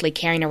was actually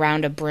carrying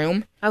around a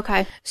broom.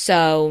 Okay.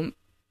 So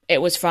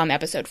it was from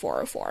episode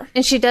 404.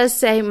 And she does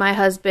say, my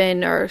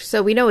husband, or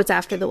so we know it's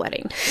after the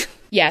wedding.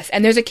 Yes,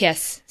 and there's a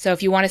kiss. So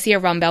if you want to see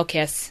a Rumbell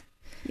kiss,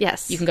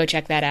 Yes. you can go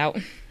check that out.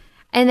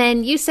 And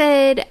then you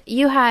said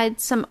you had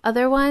some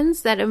other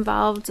ones that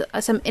involved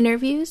some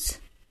interviews.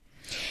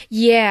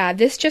 Yeah,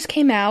 this just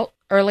came out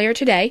earlier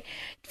today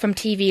from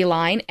TV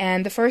Line,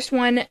 and the first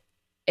one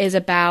is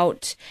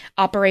about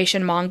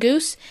Operation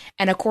Mongoose,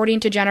 and according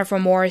to Jennifer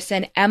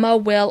Morrison, Emma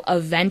will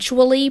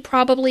eventually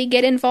probably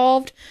get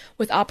involved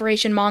with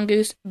Operation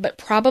Mongoose, but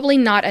probably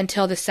not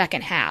until the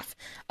second half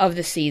of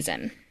the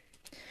season.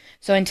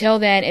 So until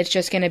then, it's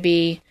just going to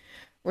be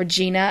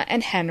Regina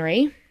and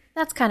Henry.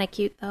 That's kind of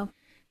cute, though.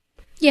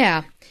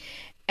 Yeah.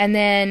 And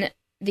then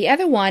the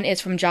other one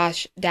is from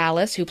Josh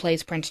Dallas, who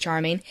plays Prince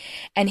Charming,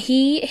 and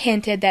he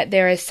hinted that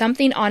there is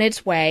something on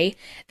its way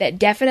that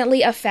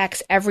definitely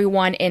affects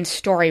everyone in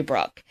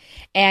Storybrooke,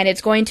 and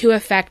it's going to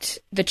affect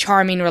the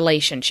Charming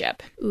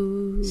relationship.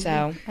 Ooh.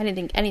 So, I didn't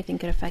think anything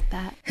could affect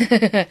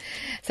that.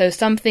 so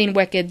something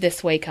wicked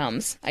this way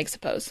comes, I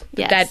suppose. But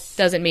Yes.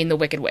 that doesn't mean the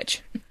Wicked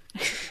Witch.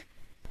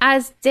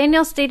 As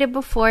Daniel stated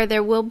before,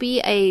 there will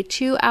be a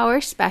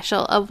 2-hour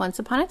special of Once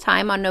Upon a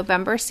Time on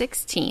November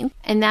 16th,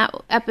 and that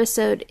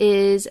episode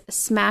is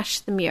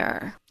Smash the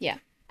Mirror. Yeah.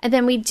 And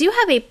then we do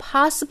have a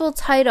possible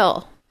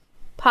title.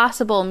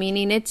 Possible,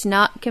 meaning it's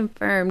not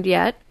confirmed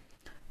yet,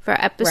 for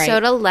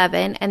episode Right.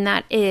 11, and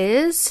that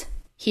is...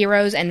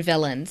 Heroes and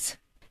Villains.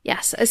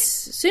 Yes, as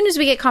soon as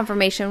we get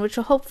confirmation, which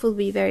will hopefully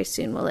be very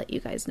soon, we'll let you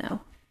guys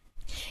know.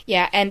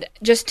 Yeah, and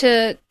just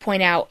to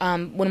point out,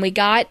 when we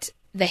got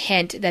the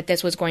hint that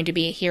this was going to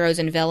be Heroes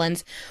and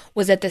Villains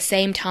was at the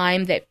same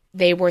time that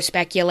they were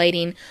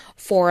speculating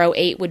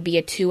 408 would be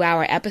a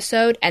 2-hour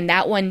episode, and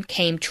that one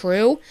came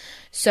true.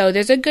 So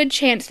there's a good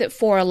chance that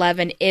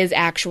 411 is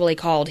actually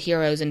called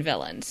Heroes and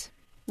Villains.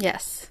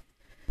 Yes.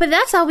 But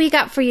that's all we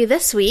got for you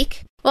this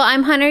week. Well,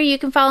 I'm Hunter. You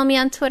can follow me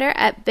on Twitter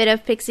at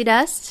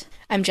BitOfPixieDust.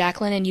 I'm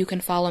Jacqueline, and you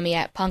can follow me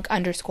at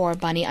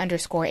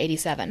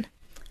punk_bunny_87.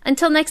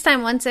 Until next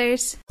time,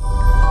 Oncers.